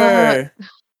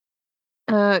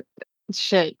 Uh,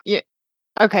 shit. Yeah.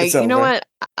 Okay, It's you know over. what?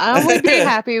 I would be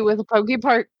happy with a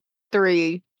Pokepark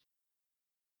 3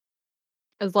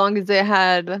 as long as it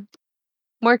had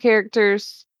more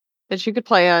characters that you could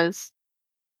play as.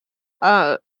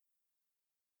 Uh,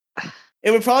 It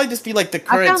would probably just be like the I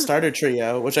current found starter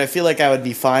trio, which I feel like I would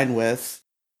be fine with.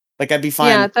 Like I'd be yeah,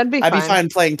 fine. that'd be I'd be fine. fine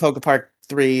playing Pokepark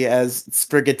 3 as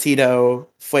Sprigatito,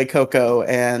 Fuecoco,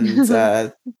 and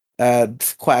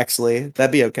Quaxley.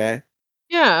 That'd be okay.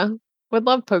 Yeah, would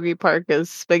love Pokepark as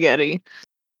spaghetti.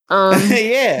 Um,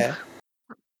 Yeah.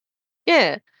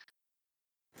 yeah.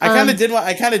 I kind of Um, did want.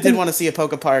 I kind of did want to see a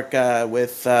Pokepark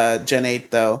with Gen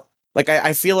 8 though. Like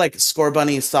I feel like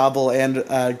Scorbunny, Sobble, and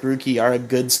Grookey are a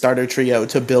good starter trio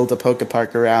to build a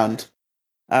Pokepark around.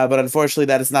 But unfortunately,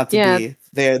 that is not to yeah. be.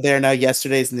 They're now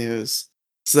yesterday's news.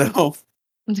 So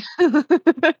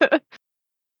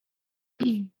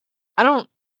I don't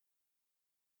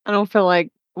I don't feel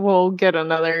like we'll get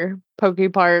another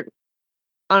Pokepark,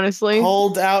 honestly.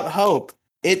 hold out hope.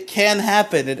 It can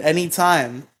happen at any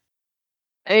time.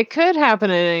 It could happen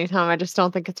at any time. I just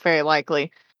don't think it's very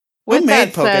likely. Who With made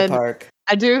that said, Pokepark?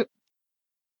 I do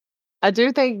I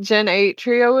do think Gen 8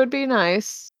 trio would be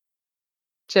nice.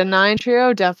 Gen 9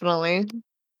 trio definitely.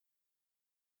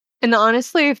 And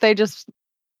honestly, if they're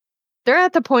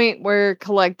at the point where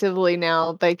collectively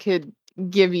now they could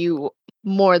give you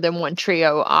more than one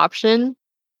trio option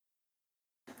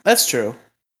That's true.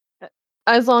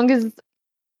 as long as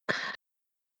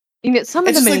you get some of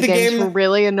It's the just like mini the games were game.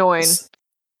 really annoying.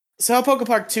 So how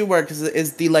Pokepark 2 works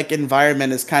is the like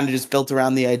environment is kind of just built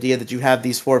around the idea that you have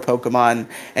these 4 Pokemon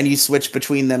and you switch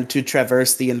between them to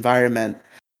traverse the environment.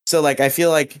 So like I feel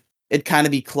like it'd kind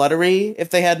of be cluttery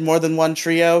if they had more than one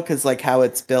trio because like how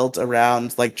it's built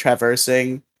around like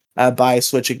traversing by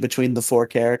switching between the 4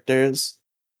 characters.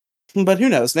 But who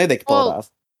knows? Maybe they could pull it Well, off.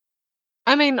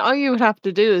 I mean, all you would have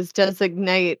to do is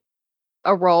designate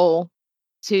a role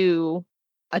to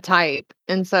a type.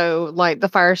 And so, like the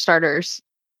fire starters,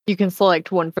 you can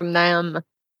select one from them,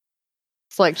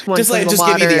 select one from the Just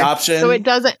give you the water. So it option.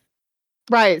 doesn't,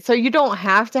 right. So you don't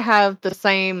have to have the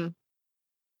same,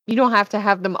 you don't have to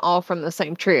have them all from the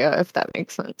same trio, if that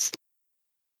makes sense.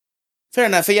 Fair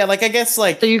enough. But yeah, like I guess So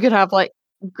like you could have like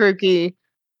Grookey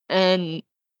and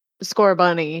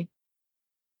Scorbunny,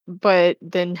 but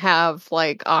then have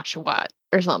like Oshawott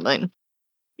or something.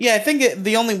 Yeah, I think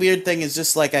the only weird thing is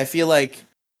just like I feel like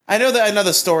I know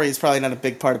the story is probably not a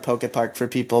big part of Poke Park for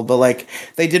people, but like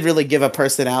they did really give a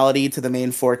personality to the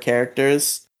main four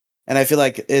characters, and I feel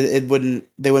like it wouldn't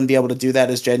they wouldn't be able to do that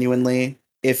as genuinely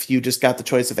if you just got the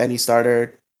choice of any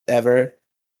starter ever,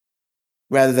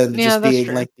 rather than Yeah, just that's being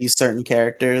true. like these certain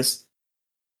characters.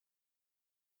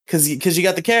 Because you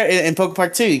got the character in Poke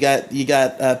Park 2, you got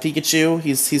Pikachu.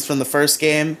 He's from the first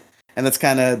game, and that's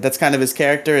kind of his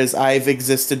character. Is I've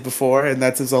existed before, and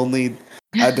that's his only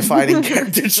defining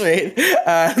character trait.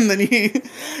 And then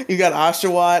you got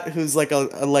Oshawott, who's like a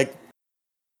like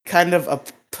kind of a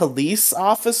police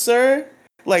officer.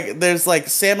 Like there's like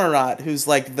Samurott, who's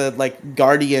like the like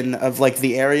guardian of like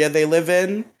the area they live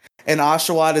in, and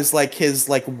Oshawott is like his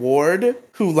like ward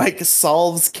who like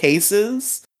solves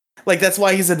cases. Like that's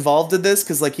why he's involved in this,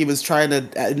 because like he was trying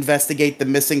to investigate the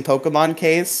missing Pokemon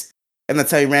case, and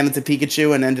that's how he ran into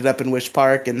Pikachu and ended up in Wish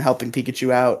Park and helping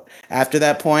Pikachu out after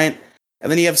that point. And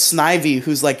then you have Snivy,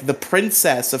 who's like the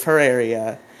princess of her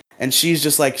area, and she's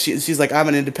just like she's like, I'm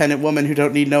an independent woman who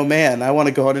don't need no man. I want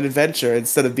to go on an adventure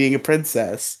instead of being a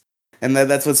princess. And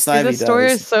that's what The Snivy story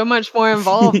does. is so much more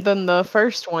involved than the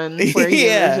first one, where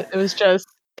Yeah, it was just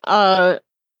uh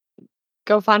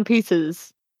go find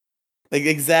pieces. like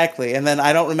exactly. And then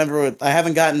I don't remember I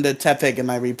haven't gotten to Tepig in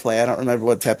my replay. I don't remember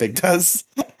what Tepig does.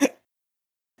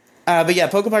 But yeah,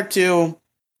 Poke Park 2,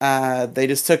 they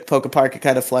just took Poke Park and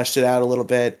kind of fleshed it out a little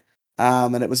bit.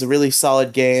 And it was a really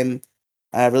solid game,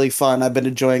 really fun. I've been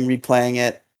enjoying replaying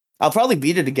it. I'll probably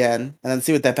beat it again and then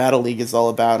see what that Battle League is all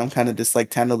about. I'm kind of just like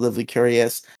tentatively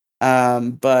curious.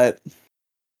 But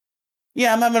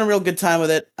yeah, I'm having a real good time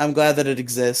with it. I'm glad that it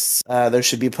exists. There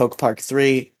should be Poke Park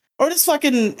 3. Or just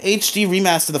fucking HD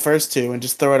remaster the first two and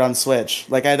just throw it on Switch.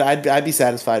 Like, I'd be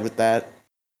satisfied with that.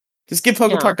 Just give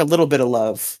Poke Yeah. Park a little bit of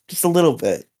love. Just a little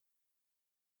bit.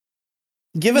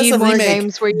 Give us Need a more remake.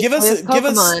 games where you Give play us as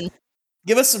Pokemon.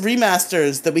 give us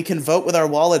remasters that we can vote with our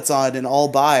wallets on and all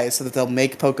buy so that they'll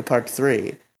make Poke Park 3.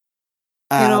 You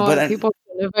know But what people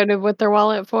should have voted with their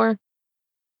wallet for?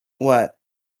 what?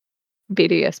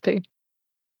 BDSP.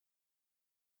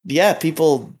 Yeah,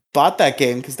 people bought that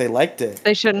game because they liked it.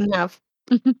 They shouldn't have.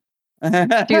 Do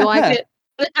you like it?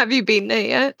 Have you beaten it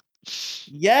yet?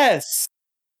 Yes.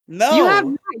 No. You have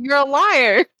not. You're a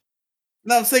liar.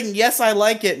 No, I'm saying yes, I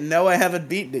like it. No, I haven't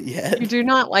beaten it yet. You do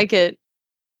not like it.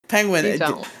 Penguin, You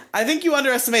don't. I think you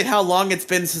underestimate how long it's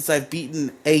been since I've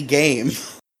beaten a game.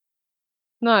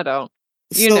 No, I don't.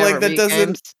 You So never like that beat doesn't.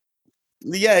 games.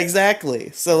 Yeah, exactly.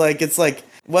 So like it's like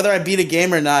whether I beat a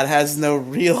game or not has no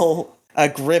real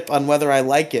grip on whether I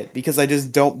like it because I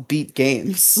just don't beat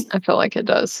games. I feel like it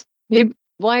does. You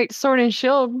like Sword and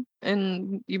Shield,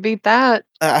 and you beat that.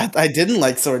 I didn't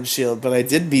like Sword and Shield, but I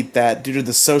did beat that due to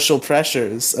the social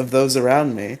pressures of those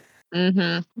around me.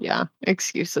 Mm-hmm. Yeah.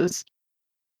 Excuses.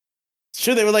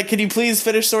 Sure, they were like, "Can you please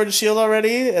finish Sword and Shield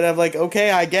already?" And I'm like,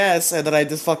 "Okay, I guess." And then I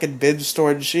just fucking binged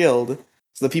Sword and Shield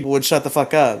so the people would shut the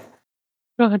fuck up.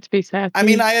 You don't have to be sad. I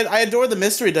mean, I adore the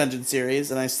Mystery Dungeon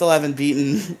series, and I still haven't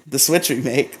beaten the Switch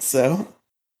remake, so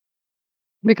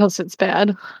because it's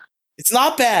bad. it's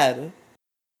not bad.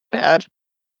 Bad.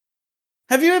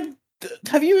 Have you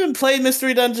even played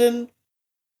Mystery Dungeon?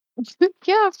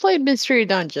 Yeah, I've played Mystery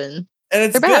Dungeon. And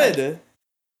it's They're bad. good.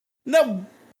 No,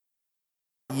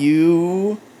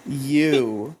 you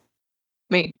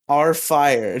Me. are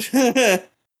fired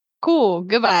Cool.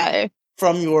 Goodbye.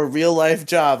 from your real life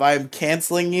job. I am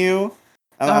canceling you.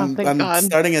 Oh, thank I'm God.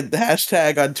 starting a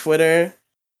hashtag on Twitter.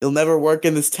 You'll never work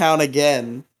in this town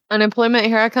again. Unemployment,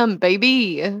 here I come,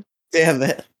 baby. Damn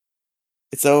it.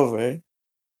 It's over.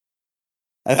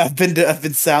 I've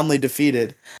been soundly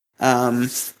defeated.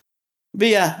 But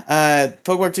yeah,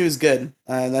 Pokemon 2 is good.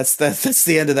 That's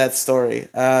the end of that story.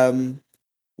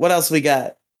 What else we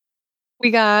got? We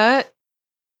got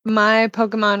My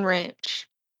Pokemon Ranch.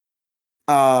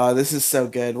 Oh, this is so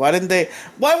good. Why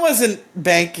wasn't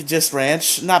Bank just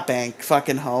Ranch? Not Bank,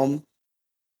 fucking Home.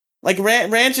 Like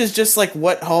Ranch is just like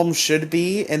what Home should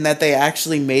be, in that they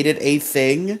actually made it a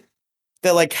thing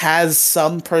that like has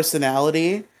some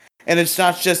personality. And it's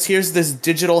not just here's this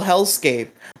digital hellscape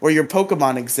where your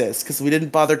Pokemon exist because we didn't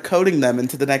bother coding them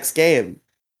into the next game.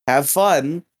 Have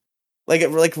fun. Like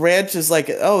Ranch is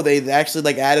like, oh, they actually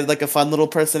like added like a fun little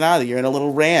personality. You're in a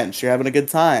little ranch. You're having a good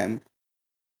time.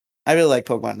 I really like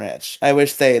Pokemon Ranch. I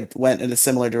wish they went in a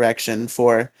similar direction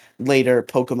for later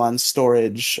Pokemon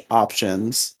storage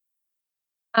options.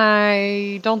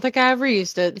 I don't think I ever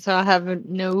used it, so I have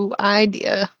no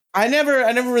idea. I never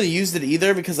really used it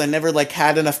either because I never like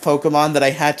had enough Pokemon that I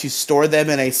had to store them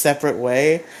in a separate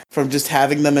way from just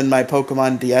having them in my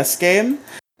Pokemon DS game.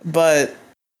 But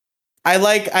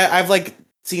I've like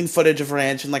seen footage of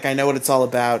Ranch and like I know what it's all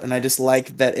about, and I just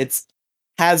like that it's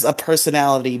has a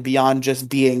personality beyond just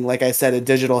being, like I said, a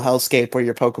digital hellscape where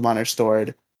your Pokemon are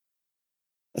stored.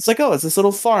 It's like, oh, it's this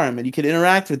little farm and you can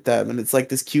interact with them and it's like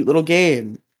this cute little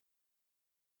game.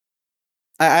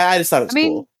 I just thought it I was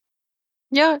mean, cool.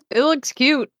 yeah, it looks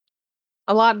cute.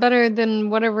 A lot better than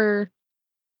whatever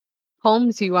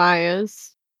Home's UI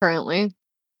is currently.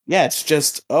 Yeah, it's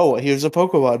just, oh, here's a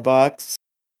Pokemon box.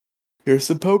 Here's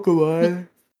some Pokemon.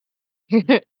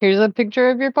 Here's a picture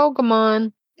of your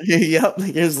Pokemon. Yep,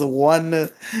 here's the one.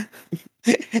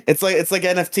 It's like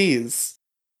NFTs.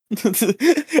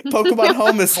 Pokemon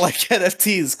Home is like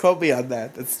NFTs. Quote me on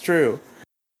that. That's true.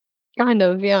 Kind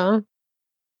of, yeah.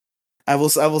 I will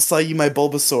sell you my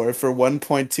Bulbasaur for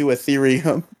 1.2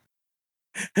 Ethereum.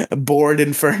 Bored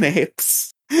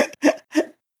Infernapes.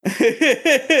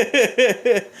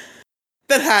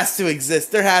 That has to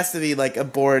exist. There has to be like a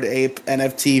bored ape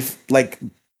NFT like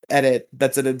edit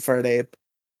that's an Infernape.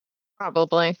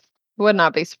 Probably. Would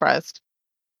not be surprised.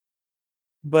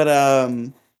 But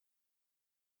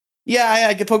yeah,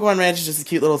 I get Pokemon Ranch is just a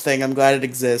cute little thing. I'm glad it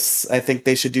exists. I think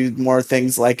they should do more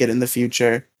things like it in the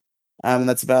future. And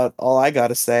that's about all I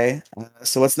gotta say.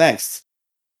 So what's next?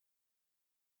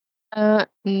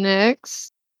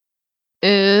 Next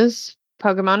is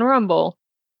Pokemon Rumble.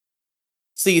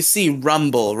 So you see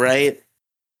Rumble, right?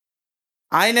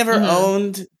 I never Hmm.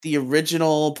 owned the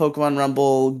original Pokemon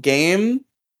Rumble game,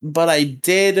 but I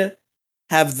did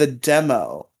have the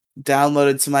demo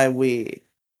downloaded to my Wii.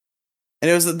 And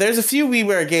there's a few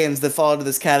WiiWare games that fall into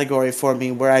this category for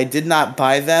me where I did not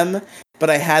buy them,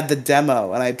 but I had the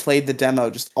demo and I played the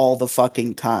demo just all the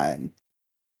fucking time.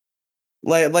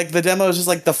 Like the demo is just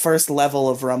like the first level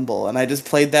of Rumble, and I just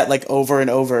played that like over and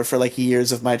over for like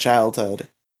years of my childhood.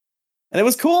 And it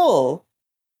was cool.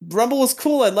 Rumble was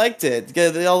cool. I liked it.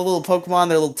 Get all the little Pokemon,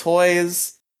 their little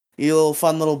toys, you little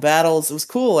fun little battles. It was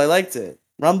cool. I liked it.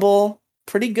 Rumble,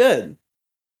 pretty good.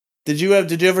 Did you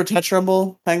ever touch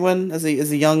Rumble, Penguin, as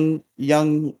a young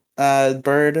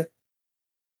bird?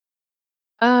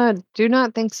 Do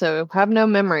not think so. Have no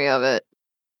memory of it.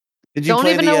 Did you Don't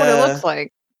play even know what it looks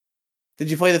like. did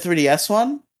you play the 3DS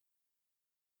one?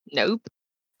 Nope.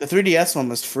 The 3DS one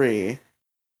was free.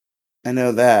 I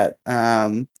know that.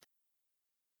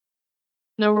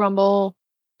 No Rumble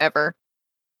ever.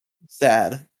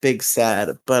 Sad. Big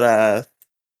sad. But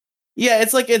yeah,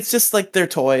 it's just like their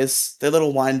toys. They're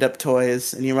little wind up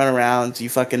toys, and you run around, you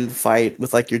fucking fight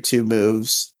with like your two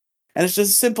moves. And it's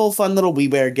just a simple, fun little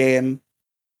WiiWare game.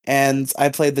 And I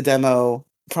played the demo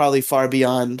probably far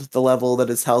beyond the level that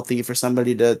is healthy for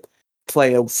somebody to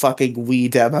play a fucking Wii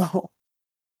demo.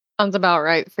 Sounds about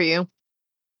right for you.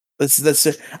 That's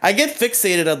I get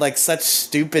fixated on like such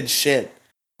stupid shit.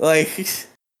 Like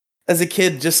as a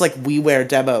kid, just like WiiWare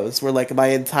demos were like my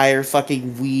entire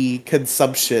fucking Wii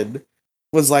consumption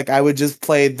was like I would just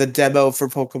play the demo for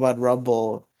Pokemon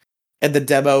Rumble and the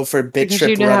demo for Bit Because you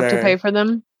Trip didn't have to pay Runner. for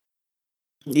them.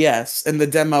 Yes, and the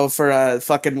demo for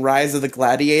fucking Rise of the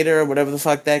Gladiator or whatever the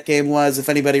fuck that game was. If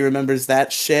anybody remembers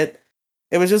that shit,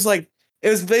 it was just like it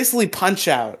was basically Punch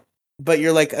Out, but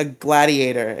you're like a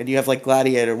gladiator and you have like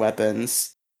gladiator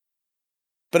weapons.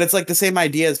 But it's like the same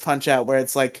idea as Punch Out, where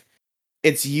it's like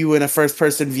it's you in a first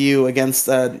person view against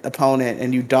an opponent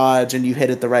and you dodge and you hit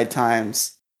at the right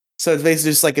times. So it's basically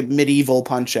just like a medieval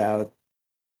Punch Out,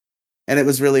 and it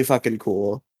was really fucking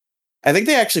cool. I think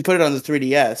they actually put it on the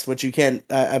 3DS, which you can't.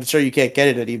 I'm sure you can't get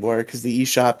it anymore because the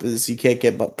eShop is you can't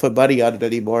get put Buddy on it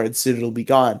anymore, and soon it'll be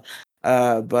gone.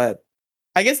 But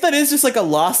I guess that is just like a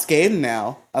lost game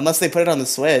now, unless they put it on the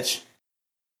Switch,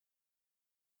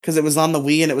 because it was on the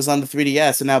Wii and it was on the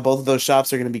 3DS, and now both of those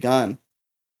shops are going to be gone.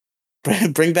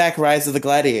 Bring back Rise of the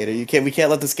Gladiator. You can't. We can't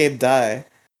let this game die.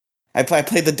 I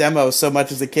played the demo so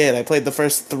much as a kid. I played the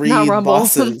first Not three Rumble.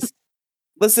 bosses.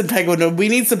 Listen, Penguin, we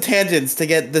need some tangents to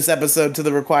get this episode to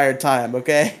the required time,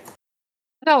 okay?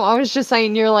 No, I was just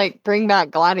saying you're like bring back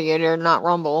Gladiator, not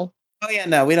Rumble. Oh yeah,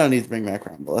 no, we don't need to bring back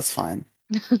Rumble. That's fine.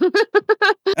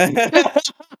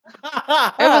 It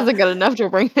I wasn't good enough to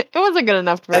bring. It wasn't good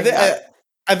enough to bring think back.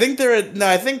 I think there are, no,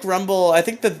 I think Rumble. I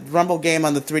think the Rumble game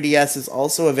on the 3DS is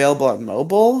also available on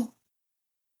mobile,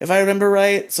 if I remember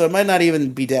right. So it might not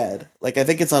even be dead. Like I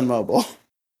think it's on mobile.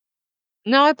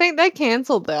 No, I think they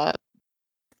canceled that.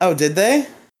 Oh, did they?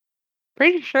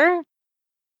 Pretty sure.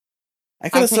 I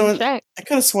could I have can sworn. check. I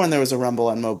could have sworn there was a Rumble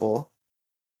on mobile.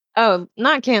 Oh,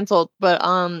 not canceled, but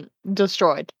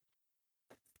destroyed.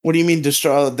 What do you mean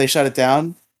destroy? They shut it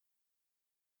down?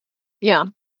 Yeah,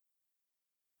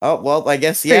 Oh well, I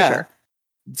guess pretty yeah. sure.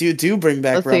 Do bring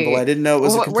back Let's Rumble. see. I didn't know it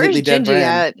was a Where's completely dead Gingy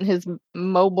brand. at? His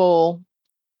mobile,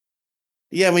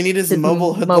 Yeah, we need his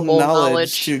mobile hoodlum mobile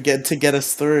knowledge knowledge. to get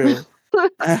us through.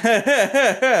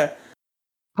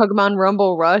 Pokemon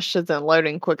Rumble Rush isn't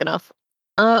loading quick enough.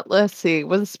 Let's see.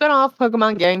 Was a spin-off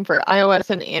Pokemon game for iOS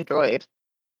and Android.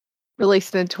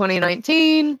 Released in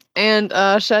 2019 and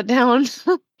shut down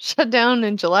shut down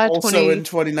in July Also in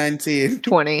 2020. 2019.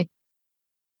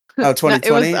 Oh, No, it was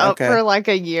 2020? up Okay. for like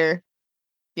a year.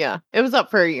 Yeah, it was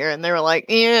up for a year, and they were like,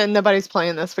 "Yeah, nobody's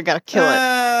playing this. We gotta kill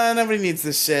it." Nobody needs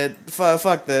this shit.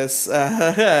 Fuck this.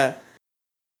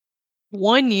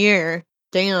 1 year.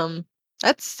 Damn,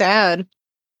 that's sad.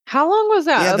 How long was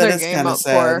that Yeah, that other is game kind of up for?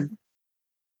 sad.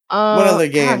 What other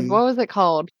God, what game? was it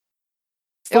called?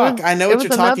 It Fuck, was I know it what was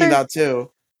you're talking another. about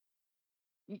too.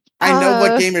 I know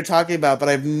what Uh, game you're talking about, but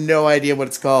I have no idea what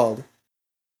it's called.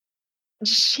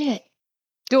 shit.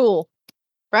 Duel,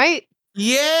 right?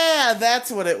 Yeah,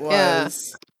 that's what it Yeah.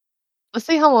 was. Let's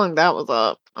see how long that was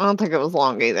up. I don't think it was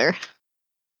long either.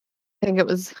 I think it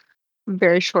was a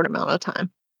very short amount of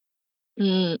time.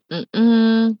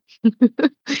 Mm-mm-mm.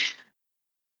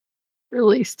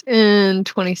 Released in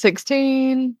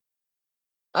 2016.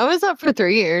 I was up for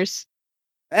 3 years.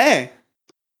 Hey,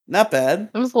 not bad.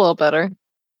 It was a little better.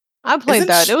 I played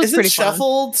that. It was Isn't pretty fun.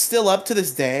 Shuffled still up to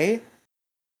this day?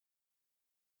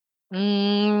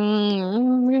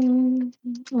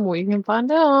 We can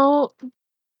find out.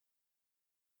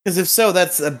 Because if so,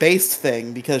 that's a based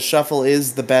thing. Because Shuffle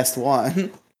is the best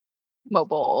one.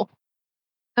 Mobile.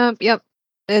 Yep.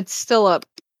 It's still up.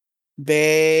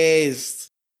 Based.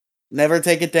 Never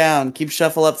take it down. Keep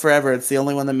Shuffle up forever. It's the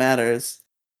only one that matters.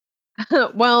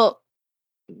 Well,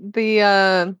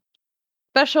 the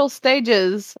special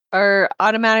stages are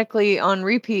automatically on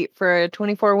repeat for a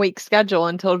 24-week schedule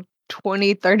until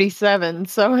 2037.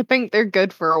 So I think they're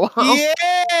good for a while.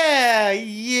 Yeah,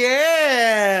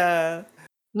 yeah.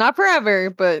 Not forever,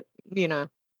 but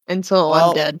until I'm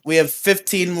Well, dead. we have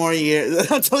 15 more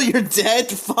years until you're dead.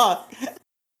 Fuck.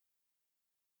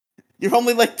 You're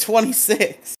only like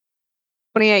 26.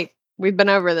 28. We've been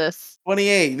over this.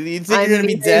 28. Do you think I'm you're gonna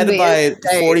be nearing dead the end by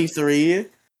stage. 43?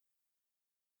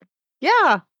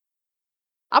 Yeah.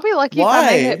 I'll be lucky if I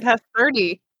make it Why? past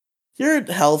 30. You're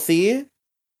healthy.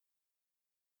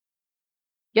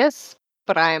 Yes,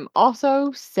 but I am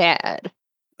also sad.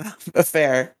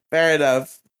 Fair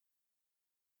enough.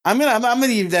 I'm gonna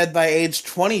be dead by age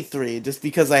 23 just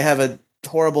because I have a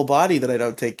horrible body that I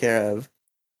don't take care of.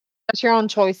 That's your own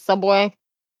choice, Subway.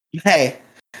 Hey,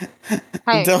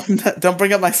 Hey, don't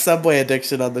bring up my Subway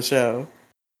addiction on the show.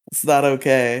 It's not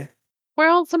okay. where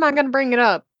else am I going to bring it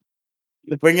up?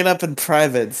 Bring it up in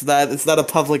private. It's not a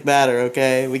public matter,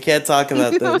 okay? We can't talk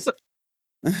about this.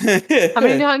 How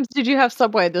many times did you have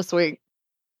Subway this week?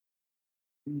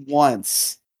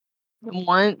 Once.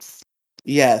 Once.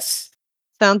 Yes.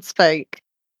 Sounds fake.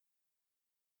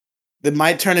 It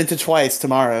might turn into twice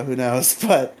tomorrow, who knows,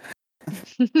 but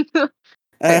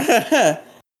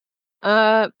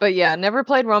But yeah, never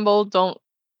played Rumble. Don't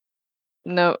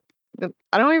know.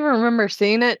 I don't even remember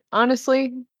seeing it,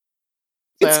 honestly.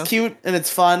 it's So cute and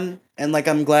it's fun, and like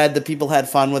I'm glad that people had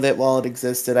fun with it while it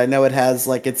existed. I know it has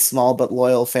like its small but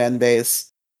loyal fan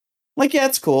base. Like, yeah,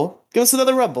 it's cool. Give us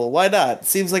another Rumble. Why not?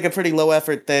 Seems like a pretty low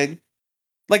effort thing.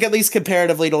 Like at least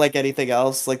comparatively to like anything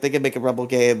else. Like they can make a Rumble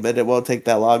game and it won't take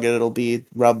that long and it'll be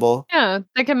Rumble. yeah,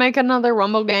 they can make another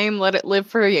Rumble game, let it live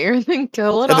for a year, and then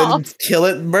kill it And then off. kill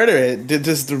it, murder it,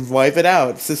 just wipe it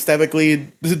out,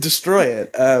 systemically destroy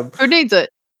it. Who needs it?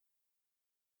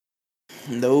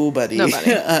 Nobody.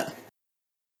 Nobody.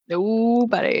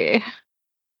 Nobody.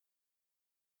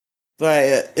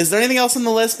 Right. Is there anything else on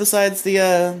the list besides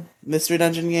the mystery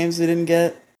dungeon games we didn't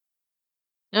get?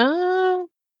 Uh,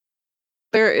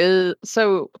 there is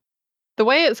the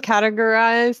way it's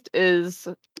categorized is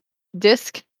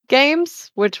disc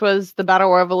games, which was the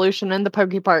Battle Revolution and the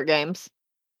PokePart games.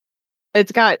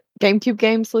 It's got GameCube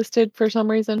games listed for some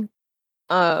reason.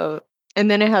 And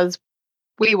then it has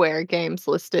WiiWare games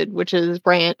listed, which is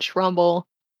Branch, Rumble,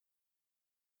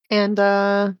 and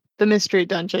the Mystery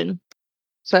Dungeon.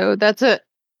 So that's it.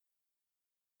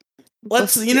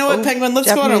 You know what, Penguin? Let's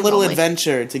go on a Japanese little only.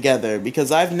 adventure together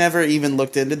because I've never even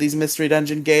looked into these mystery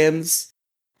dungeon games.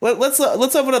 Let's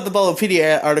open up the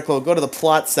Bulbapedia article. Go to the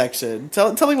plot section.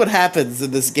 Tell me what happens in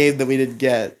this game that we didn't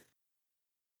get.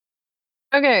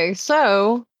 Okay,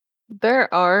 so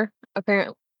there are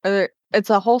apparently it's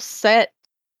a whole set.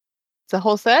 It's a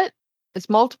whole set. It's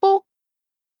multiple.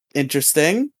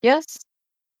 Interesting. Yes.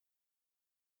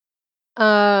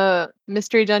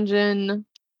 Mystery Dungeon,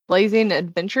 Blazing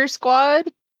Adventure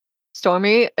Squad,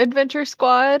 Stormy Adventure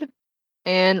Squad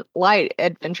and Light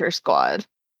Adventure Squad.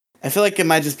 I feel like it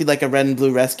might just be like a red and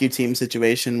blue rescue team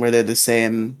situation where they're the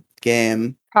same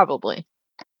game. Probably.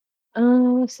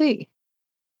 Let's see.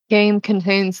 Game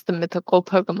contains the mythical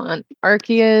Pokemon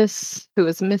Arceus, who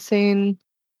is missing.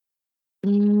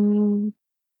 Game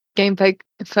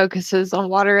focuses on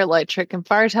water, electric, and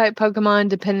fire type Pokemon,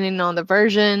 depending on the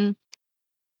version.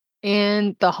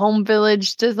 And the home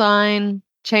village design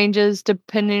changes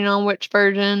depending on which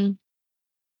version.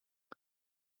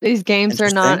 These games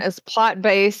are not Interesting. as plot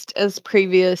based as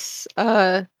previous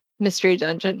Mystery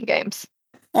Dungeon games.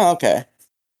 Oh, okay.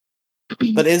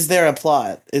 But is there a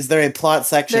plot? Is there a plot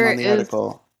section on the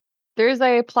article? There is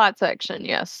a plot section,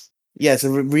 yes. Yes,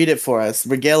 read it for us.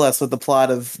 Regale us with the plot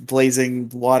of Blazing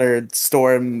Water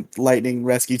Storm Lightning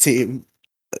Rescue Team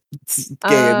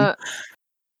game.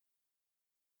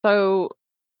 So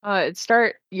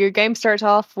your game starts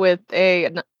off with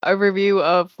an overview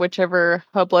of whichever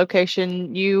hub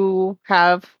location you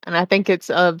have, and I think it's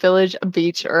a village, a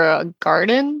beach, or a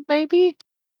garden, maybe?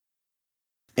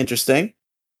 Interesting.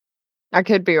 I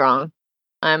could be wrong.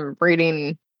 I'm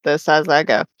reading this as I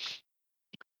go.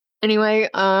 Anyway,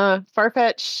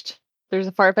 Farfetch'd. There's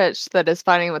a Farfetch'd that is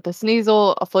fighting with a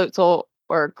Sneasel, a Floatzel,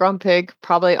 or a Grumpig,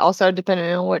 probably also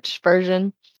depending on which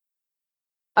version.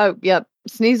 Oh, yep.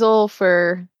 Sneasel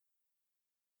for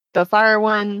the fire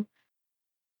one,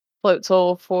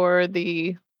 Floatzel for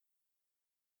the,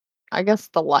 I guess,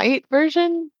 the light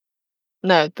version?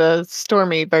 No, the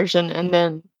stormy version, and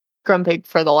then Grumpig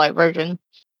for the light version.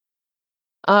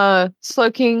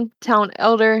 Slowking, Town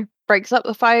Elder, breaks up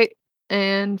the fight,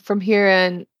 and from here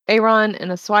an Aron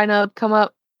and a Swinub come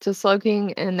up to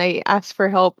Slowking, and they ask for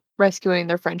help rescuing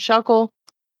their friend Shuckle.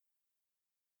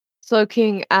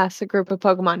 Slowking asks a group of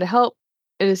Pokemon to help.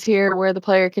 It is here where the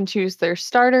player can choose their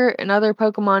starter and other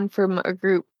Pokemon from a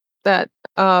group that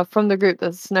from the group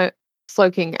that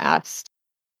Slowking asked.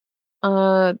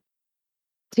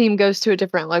 Team goes to a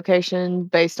different location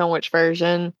based on which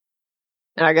version,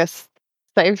 and I guess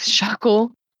save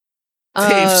Shuckle.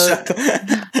 Save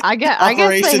Shuckle. I guess they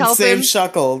Operation help Save him.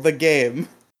 Shuckle, the game.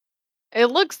 It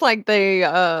looks like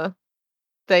they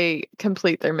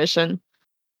complete their mission.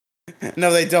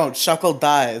 No, they don't. Shuckle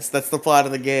dies. That's the plot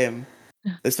of the game.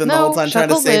 They spend the No, whole time trying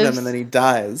to Shuckle save him, lives. and then he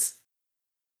dies.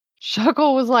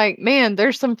 Shuckle was like, man,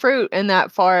 there's some fruit in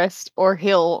that forest or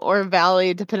hill or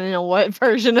valley, depending on what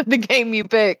version of the game you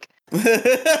pick.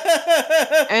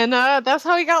 And that's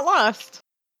how he got lost.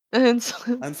 And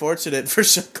so, Unfortunate for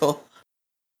Shuckle.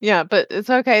 yeah, but it's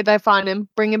okay. They find him,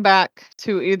 bring him back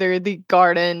to either the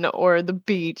garden or the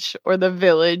beach or the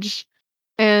village.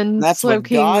 And That's when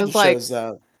Slowking God was like, shows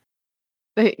up.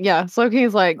 yeah,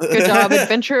 Slowking's like, good job,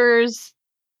 adventurers.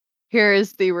 Here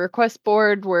is the request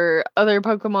board where other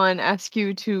Pokemon ask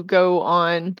you to go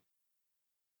on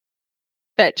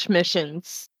fetch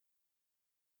missions.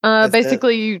 That's it.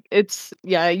 Basically,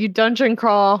 you dungeon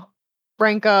crawl,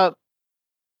 rank up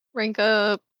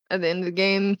at the end of the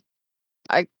game.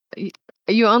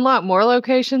 You unlock more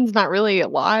locations, not really a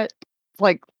lot,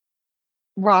 like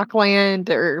Rockland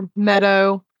or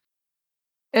Meadow.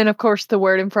 And of course, the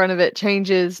word in front of it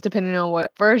changes depending on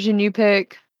what version you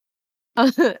pick.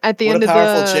 At the What a end of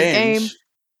powerful the game,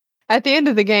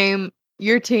 change.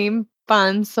 your team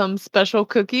finds some special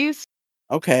cookies.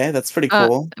 Okay, that's pretty Uh,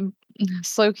 cool.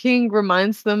 Slowking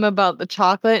reminds them about the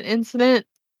chocolate incident,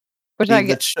 which The I the,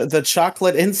 get. ch- the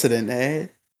chocolate incident, eh?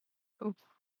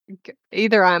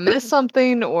 Either I missed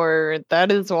something or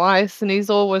that is why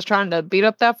Sneasel was trying to beat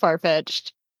up that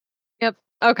Farfetch'd. Yep.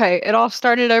 Okay, it all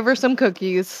started over some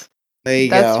cookies. There you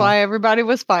That's go. why everybody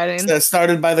was fighting. So it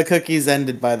started by the cookies,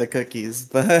 ended by the cookies.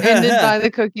 But Ended by the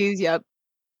cookies, yep.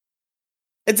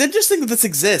 it's interesting that this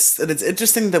exists, and it's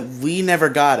interesting that we never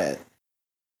got it.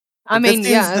 I Like mean,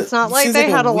 yeah, it's not this like seems they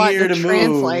like a had a lot to weird move.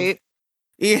 translate.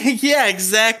 Yeah,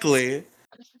 exactly.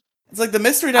 It's like the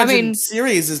Mystery I Dungeon mean,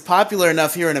 series is popular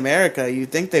enough here in America. You'd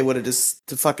think they would have just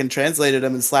fucking translated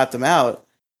them and slapped them out.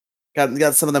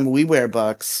 Got some of them WiiWare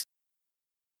bucks.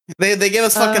 They gave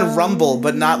us fucking Rumble,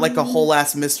 but not like a whole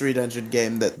ass Mystery Dungeon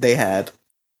game that they had.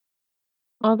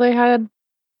 well, they had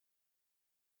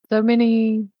so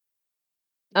many.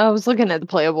 I was looking at the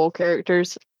playable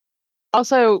characters.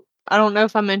 Also, I don't know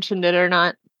if I mentioned it or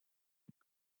not.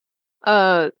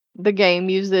 The game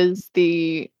uses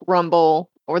the Rumble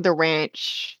or the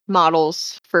Ranch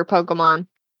models for Pokemon.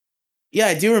 Yeah,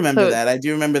 I do remember So that. I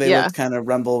do remember they yeah, looked kind of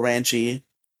Rumble Ranchy.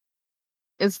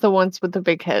 it's the ones with the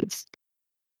big heads.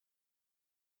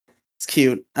 It's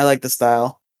cute. I like the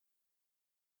style.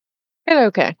 It's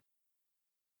okay.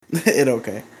 It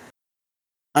okay.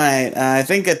 All right, I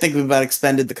think we've about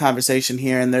expended the conversation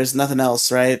here, and there's nothing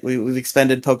else, right? We've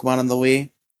expended Pokemon on the Wii.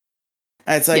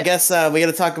 All right, so I Yes. guess we got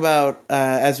to talk about,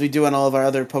 as we do on all of our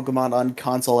other Pokemon on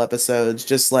console episodes,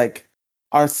 just like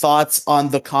our thoughts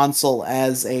on the console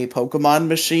as a Pokemon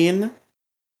machine.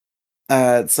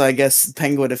 So I guess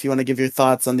Penguin, if you want to give your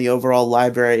thoughts on the overall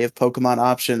library of Pokemon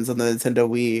options on the Nintendo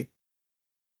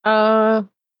Wii.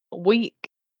 Weak.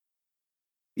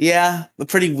 Yeah,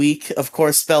 pretty weak. Of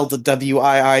course, spelled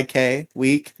WIIK,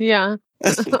 weak. Yeah.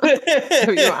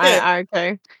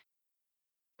 WIIK.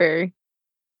 Very.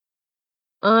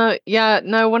 Yeah,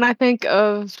 no, when I think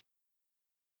of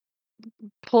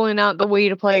pulling out the Wii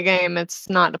to play a game, it's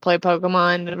not to play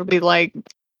Pokemon. It'll be like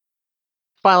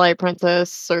Twilight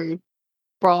Princess or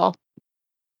Brawl.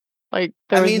 Like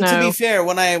I there was mean, to be no. fair,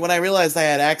 when I realized I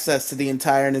had access to the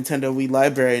entire Nintendo Wii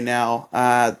library now,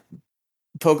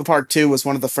 Pokepark 2 was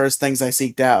one of the first things I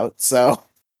seeked out, so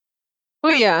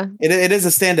Well, yeah. it is a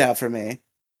standout for me.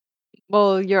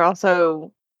 Well, you're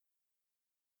also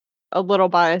a little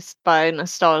biased by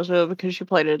nostalgia because you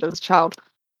played it as a child.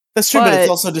 That's true, but it's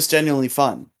But also just genuinely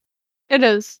fun. it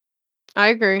is. I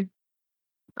agree.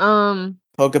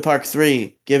 Pokepark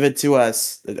 3, give it to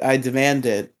us. I demand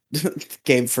it.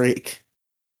 Game Freak.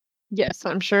 Yes,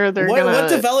 I'm sure they're What gonna.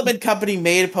 development company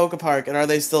made Pokepark, and are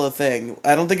they still a thing?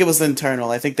 I don't think it was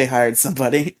internal. I think they hired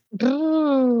somebody. Give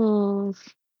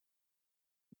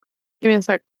me a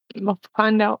sec. We'll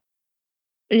find out.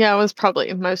 Yeah, it was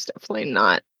probably most definitely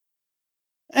not.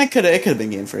 It could have been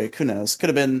Game Freak. Who knows? Could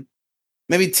have been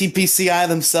maybe TPCI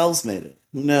themselves made it.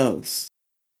 Who knows?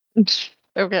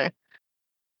 Okay.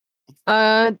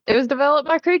 It was developed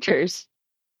by Creatures.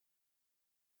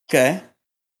 Okay.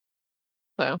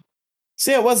 So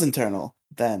See, it was internal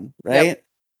then, right? Yep.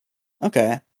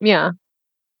 Okay. Yeah.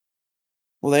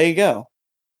 Well, there you go.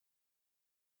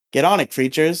 Get on it,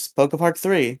 Creatures. Pokepark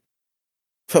 3.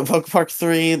 Pokepark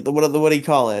 3, what do you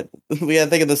call it? We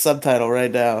gotta think of the subtitle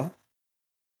right now.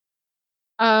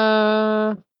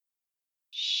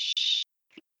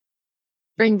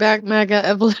 Bring back Mega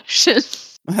Evolution.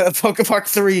 Pokepark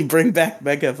 3, bring back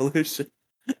Mega Evolution.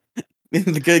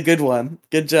 The good one.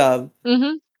 Good job.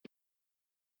 Mm-hmm.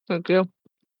 Thank you.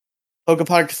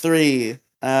 Pokepark 3,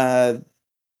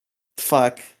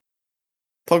 fuck.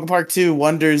 Pokepark 2,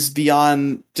 Wonders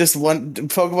Beyond, just one,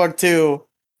 Pokepark 2,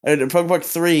 Pokepark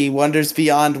 3, Wonders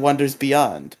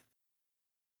Beyond.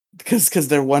 Because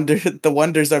the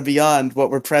wonders are beyond what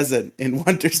were present in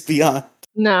Wonders Beyond.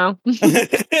 No.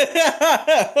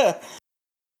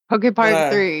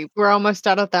 Pokepark 3. We're almost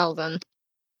at 1,000.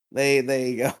 There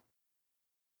you go.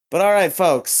 But all right,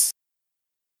 folks,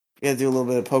 we gotta do a little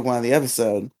bit of Pokemon in the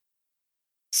episode.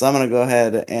 So I'm gonna go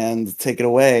ahead and take it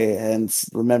away and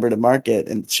remember to mark it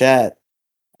in the chat.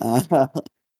 Who's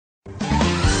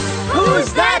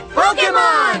that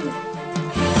Pokemon?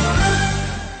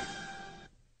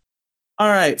 All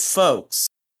right, folks.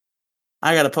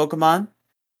 I got a Pokemon.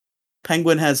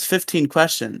 Penguin has 15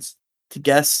 questions to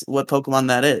guess what Pokemon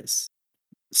that is.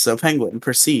 So, Penguin,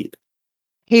 proceed.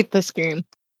 Hate this game.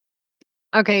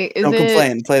 Okay, Don't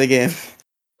complain. Play the game.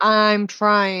 I'm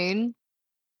trying.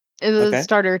 Is it a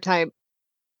starter type?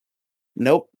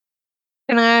 Nope.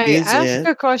 Can I ask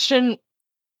a question?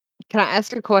 Can I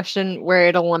ask a question where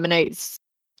it eliminates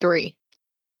 3?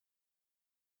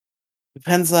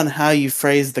 Depends on how you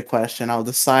phrase the question. I'll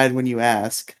decide when you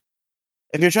ask.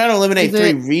 If you're trying to eliminate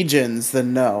 3 regions,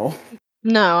 then no.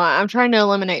 No, I'm trying to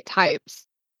eliminate types.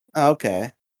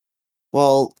 Okay.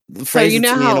 Well, phrase it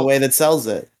to me in a way that sells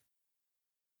it.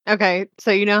 Okay,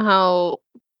 so you know how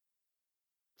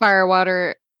fire,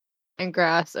 water, and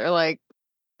grass are like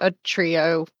a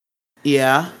trio?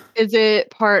 Yeah. Is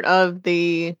it part of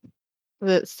the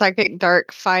psychic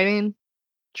dark fighting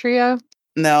trio?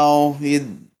 No,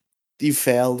 you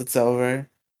failed. It's over.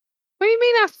 What do you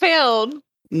mean I failed?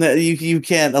 No, you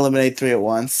can't eliminate 3 at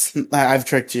once. I've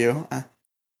tricked you.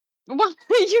 Well,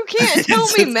 you can't tell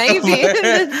me maybe and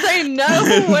then say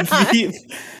no.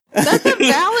 That's a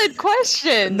valid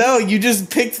question. No, you just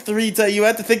picked 3 you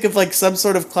have to think of like some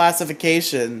sort of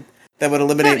classification that would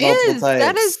eliminate multiple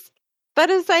types. That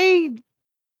is a,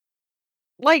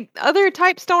 like, other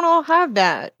types don't all have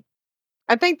that.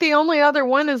 I think the only other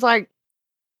one is like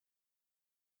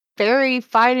fairy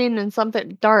fighting and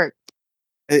something dark.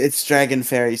 It's Dragon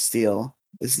Fairy Steel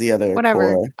is the other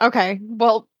Whatever. core. Okay,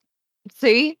 well,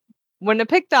 see? Wouldn't have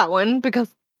picked that one because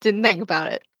didn't think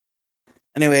about it.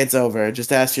 Anyway, it's over.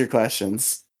 Just ask your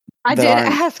questions. I did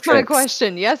ask my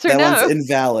question, yes or no? That one's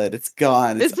invalid. It's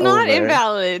gone. It's not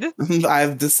invalid.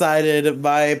 I've decided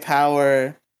my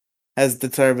power has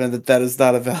determined that is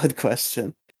not a valid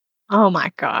question. Oh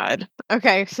my god.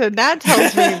 Okay, so that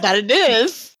tells me that it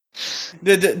is.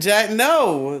 Jack,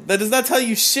 no, that does not tell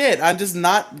you shit. I'm just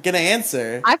not gonna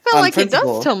answer. I feel on like it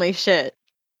principle. does tell me shit.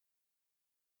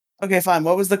 Okay, fine.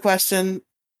 What was the question?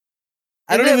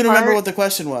 I Is don't it even remember part- what the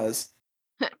question was.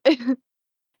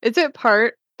 Is it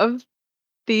part of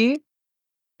the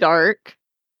dark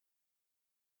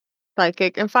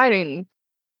psychic and fighting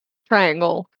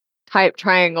type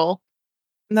triangle?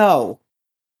 No.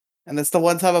 And that's the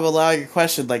one time I'm allowing a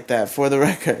question like that, for the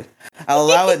record. I'll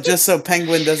allow it just so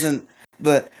Penguin doesn't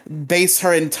base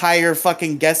her entire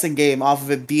fucking guessing game off of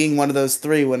it being one of those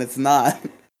three when it's not.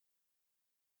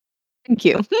 Thank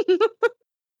you.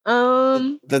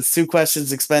 That's 2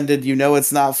 questions expended. You know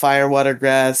it's not fire, water,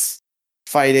 grass,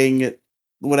 fighting,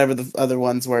 whatever the other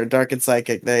ones were. Dark and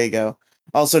psychic. There you go.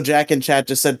 Also, Jack in chat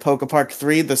just said Poke Park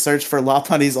 3, the search for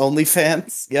Lopunny's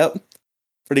OnlyFans. Yep.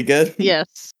 Pretty good.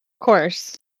 Yes, of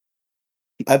course.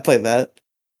 I'd play that.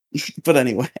 But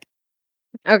anyway,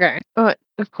 Okay.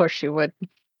 Of course you would.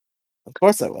 of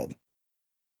course I would.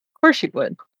 Of course you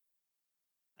would.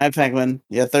 Hi, Penguin.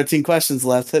 Yeah, 13 questions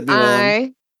left. Hit me with 'em.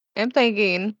 I am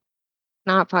thinking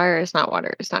not fire, it's not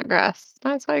water, it's not grass, it's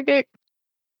not psychic,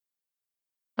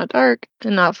 not dark,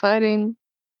 and not fighting.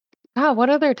 God, what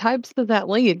other types does that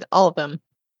lead? All of them.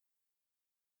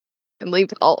 It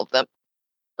leaves all of them.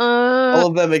 All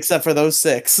of them except for those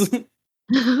 6.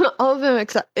 All of them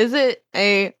except. Is it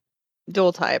a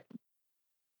dual type?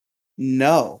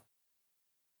 No.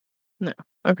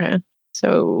 Okay.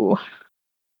 So,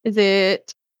 is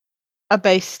it a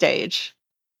base stage?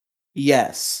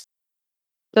 Yes.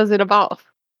 Does it evolve?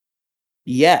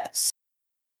 Yes.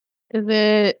 Is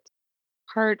it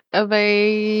part of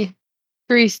a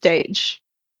 3-stage?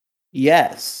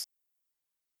 Yes.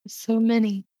 So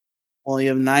many. Well, you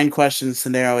have 9 questions to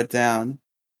narrow it down.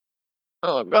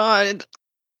 Oh God.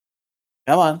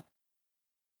 Come on.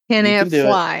 Can You it can do it.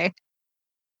 fly?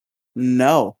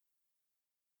 No.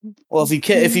 Well, if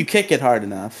you kick it hard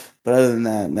enough, but other than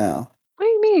that, no. What do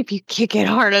you mean if you kick it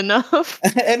hard enough?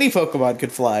 Any Pokemon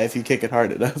could fly if you kick it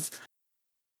hard enough.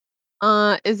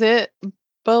 Is it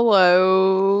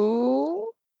below?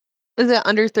 Is it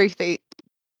under 3 feet?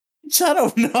 I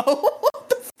don't know. What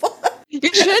the fuck?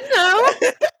 You should know.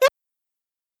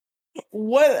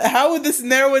 What? How would this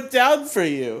narrow it down for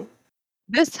you?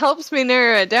 This helps me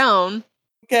narrow it down.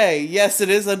 Okay, yes, it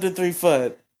is under 3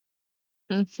 foot.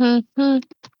 Mm-hmm.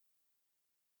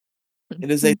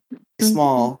 It is a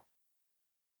small.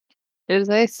 It is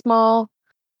a small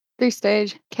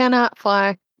 3-stage, cannot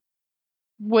fly.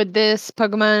 Would this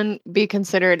Pokemon be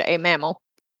considered a mammal?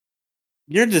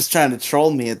 You're just trying to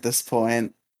troll me at this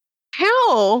point.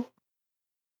 How?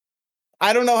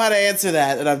 I don't know how to answer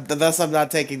that, and thus I'm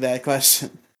not taking that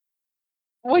question.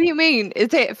 What do you mean?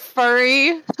 Is it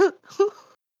furry?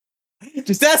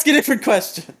 Just ask a different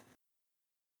question.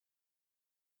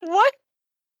 What?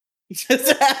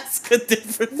 Just ask a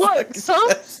different Look,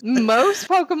 question. most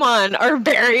Pokemon are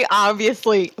very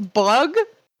obviously bug,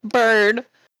 bird,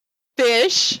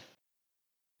 fish,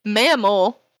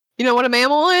 mammal. You know what a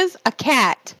mammal is? A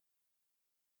cat.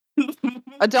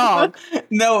 A dog.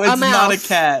 No, it's not a mouse.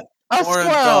 cat A or squirrel.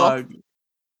 a dog.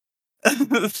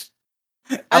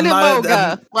 An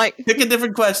Emoga. Like, pick a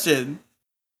different question.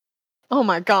 oh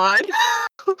my god.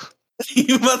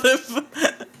 You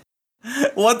motherfucker.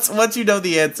 Once you know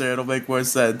the answer, it'll make more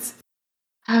sense.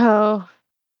 Oh.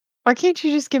 Why can't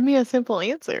you just give me a simple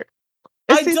answer?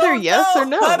 It's I either don't yes know or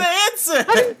no. how to answer.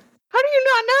 How do you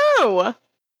not know?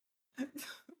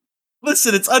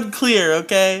 Listen, it's unclear,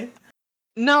 okay?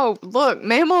 No, look,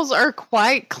 mammals are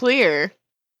quite clear.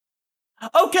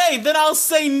 Okay, then I'll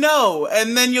say no,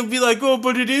 and then you'll be like, oh,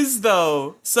 but it is,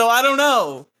 though. So I don't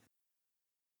know.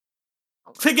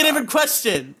 Pick a different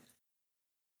question.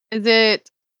 Is it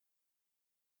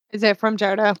from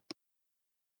Johto?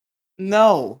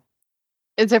 No.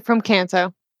 Is it from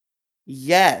Kanto?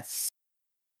 Yes.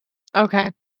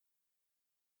 Okay.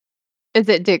 Is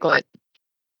it Diglett?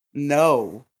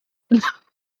 No.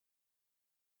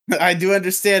 I do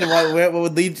understand what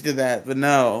would lead you to that, but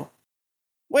no.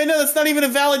 Wait, no, that's not even a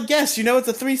valid guess. You know it's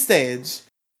a 3-stage.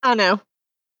 I know.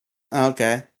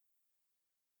 Okay.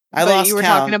 I But lost you were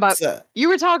count. talking about so you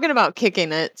were talking about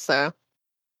kicking it, so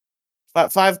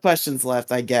 5 questions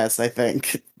left, I guess, I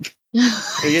think. You're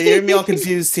getting me all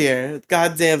confused here.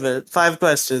 God damn it. 5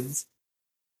 questions.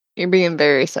 You're being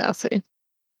very sassy.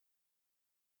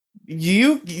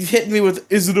 You hit me with,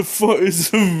 is it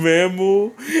a mammal?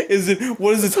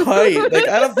 What is its height? Like,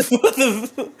 I don't,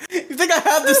 you think I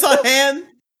have this on hand?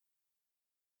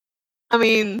 I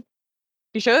mean,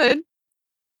 you should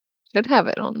have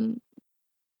it on.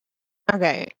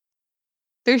 Okay.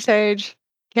 3-stage,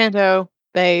 Kanto,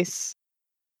 base.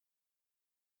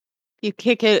 You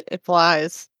kick it, it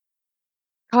flies.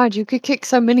 God, you could kick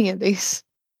so many of these.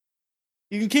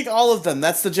 You can kick all of them.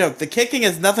 That's the joke. The kicking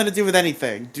has nothing to do with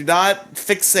anything. Do not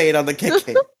fixate on the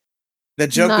kicking. The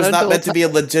joke Not was a not dual meant to be a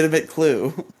legitimate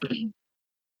clue.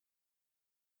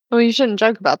 Well, you shouldn't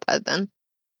joke about that then.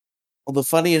 Well, the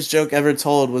funniest joke ever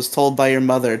told was told by your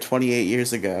mother 28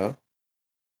 years ago.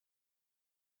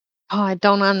 Oh,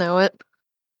 don't I know it?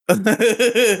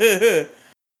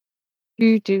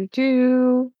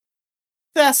 Do.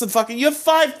 Ask some fucking. You have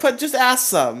 5. Just ask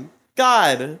some.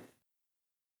 God.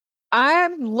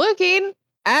 I'm looking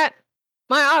at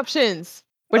my options,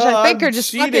 which I think I'm are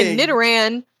just fucking cheating.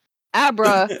 Nidoran,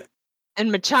 Abra, and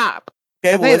Machop.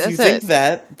 Okay, I well, think if you that's think it.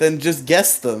 that, then just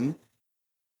guess them.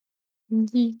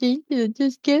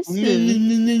 Just guess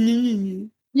it.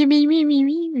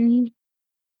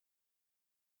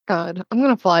 God, I'm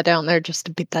gonna fly down there just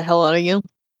to beat the hell out of you.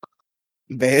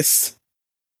 Base.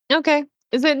 Okay,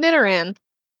 is it Nidoran?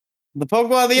 The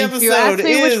Pokemon of the If you ask episode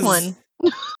me is. which one,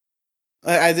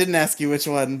 I didn't ask you which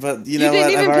one, but you you know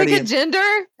didn't what? even pick a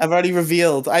gender. I've already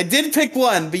revealed. I did pick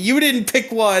one, but you didn't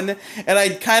pick one, and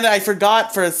I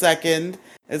forgot for a second.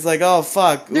 It's like, oh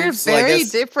fuck. They're Oops. Well, I very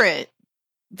guess different.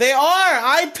 they are.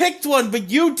 I picked one, but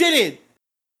you didn't.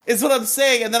 Is what I'm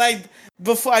saying. And then I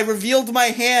revealed my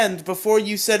hand before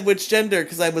you said which gender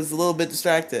because I was a little bit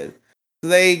distracted. So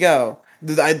there you go.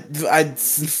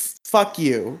 Fuck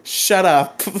you. Shut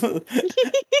up.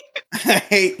 I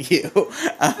hate you.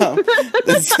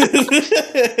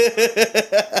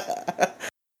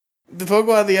 The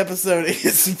Pokemon of the episode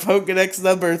is Pokedex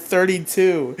number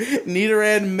 32.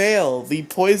 Nidoran male, the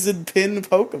poison pin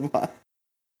Pokemon.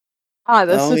 Ah,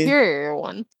 the superior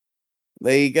one.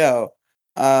 There you go.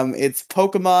 It's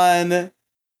Pokemon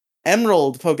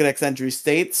Emerald Pokedex entry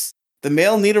states, the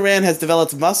male Nidoran has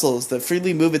developed muscles that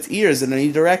freely move its ears in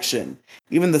any direction.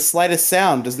 Even the slightest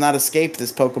sound does not escape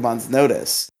this Pokemon's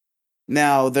notice.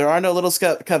 Now, there are no Little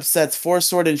Cup sets for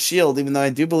Sword and Shield, even though I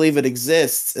do believe it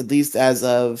exists, at least as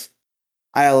of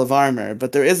Isle of Armor.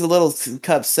 But there is a Little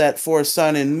Cup set for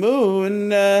Sun and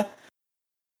Moon,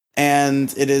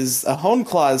 and it is a Hone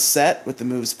Claws set with the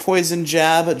moves Poison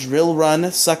Jab, Drill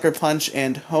Run, Sucker Punch,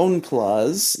 and Hone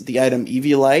Claws. The item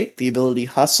Eviolite, the ability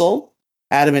Hustle,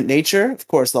 Adamant Nature, of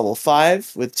course level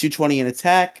 5, with 220 in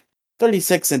attack,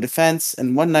 36 in defense,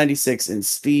 and 196 in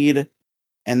speed.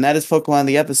 And that is Pokemon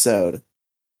the episode.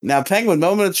 Now, Penguin,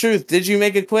 moment of truth, did you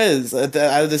make a quiz out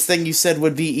of this thing you said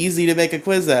would be easy to make a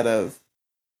quiz out of?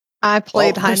 I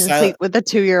played hide and seek with a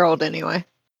 2-year-old anyway.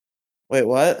 Wait,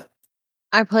 what?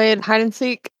 I played hide and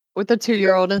seek with a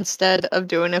 2-year-old instead of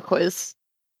doing a quiz.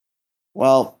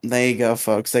 Well, there you go,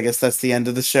 folks. I guess that's the end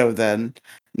of the show then.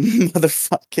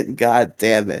 Motherfucking god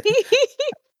damn it.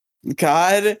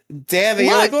 God damn it.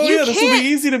 You're like, oh yeah, this will be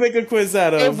easy to make a quiz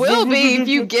out of. It will be if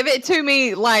you give it to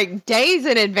me like days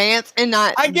in advance and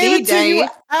not I gave it to you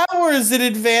hours in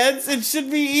advance. It should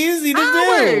be easy to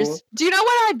do. Do you know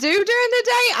what I do during the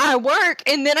day? I work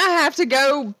and then I have to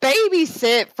go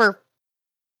babysit for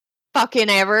fucking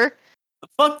ever.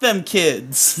 Fuck them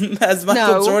kids, as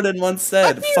Michael Jordan once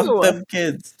said. Fuck them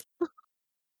kids.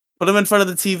 Put them in front of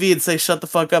the TV and say, shut the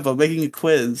fuck up, I'm making a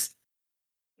quiz.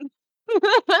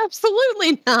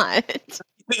 Absolutely not.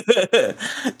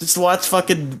 Just watch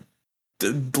fucking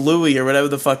Bluey or whatever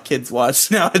the fuck kids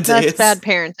watch nowadays. That's bad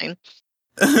parenting.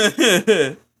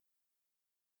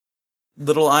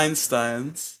 Little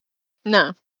Einsteins.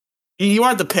 No. You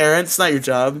aren't the parent. It's not your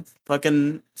job.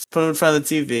 Fucking just put them in front of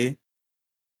the TV.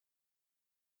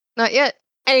 Not yet.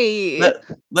 Hey.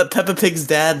 Let Peppa Pig's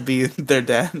dad be their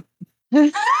dad.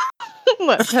 Let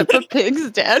Peppa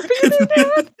Pig's dad be their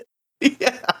dad?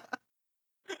 Yeah.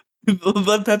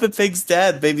 Let Peppa Pig's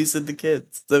dad babysit the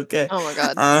kids. It's okay. Oh my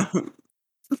god.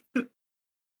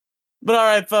 But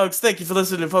alright, folks, thank you for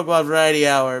listening to Pokemon Variety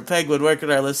Hour. Penguin, where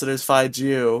can our listeners find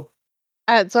you?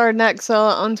 At Zardnexa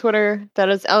on Twitter. That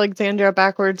is Alexandria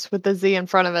backwards with the Z in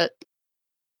front of it.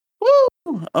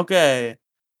 Woo! Okay.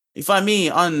 You find me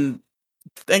on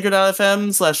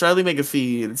anchor.fm/Riley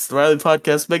Megafeed. It's the Riley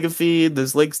Podcast Megafeed.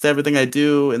 There's links to everything I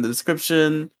do in the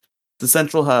description. The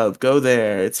Central Hub. Go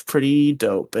there. It's pretty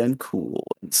dope and cool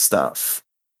and stuff.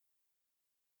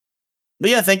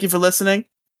 But yeah, thank you for listening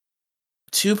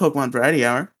to Pokemon Variety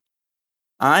Hour.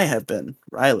 I have been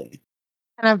Riley.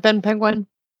 And I've been Penguin.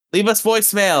 Leave us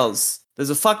voicemails. There's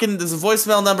a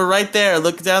voicemail number right there.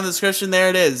 Look down in the description. There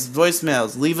it is.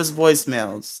 Voicemails. Leave us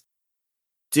voicemails.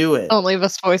 Do it. Don't leave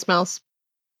us voicemails.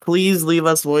 Please leave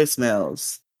us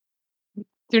voicemails.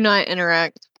 Do not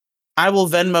interact. I will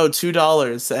Venmo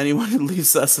 $2 to anyone who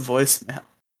leaves us a voicemail.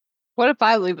 What if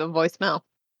I leave a voicemail?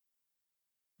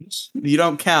 You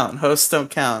don't count. Hosts don't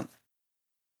count.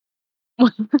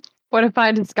 What if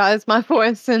I disguise my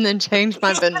voice and then change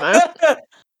my Venmo?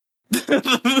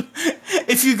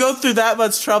 If you go through that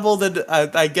much trouble, then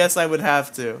I guess I would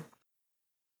have to.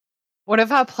 What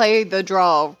if I play the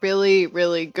draw really,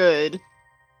 really good?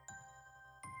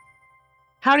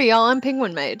 Howdy, y'all. I'm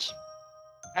Penguin Mage.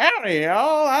 Howdy,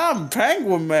 y'all. I'm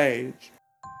Penguin Mage.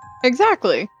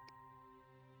 Exactly.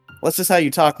 What's just how you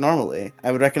talk normally?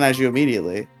 I would recognize you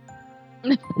immediately.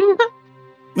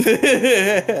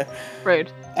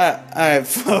 Rude. Alright,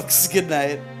 folks. Good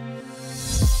night.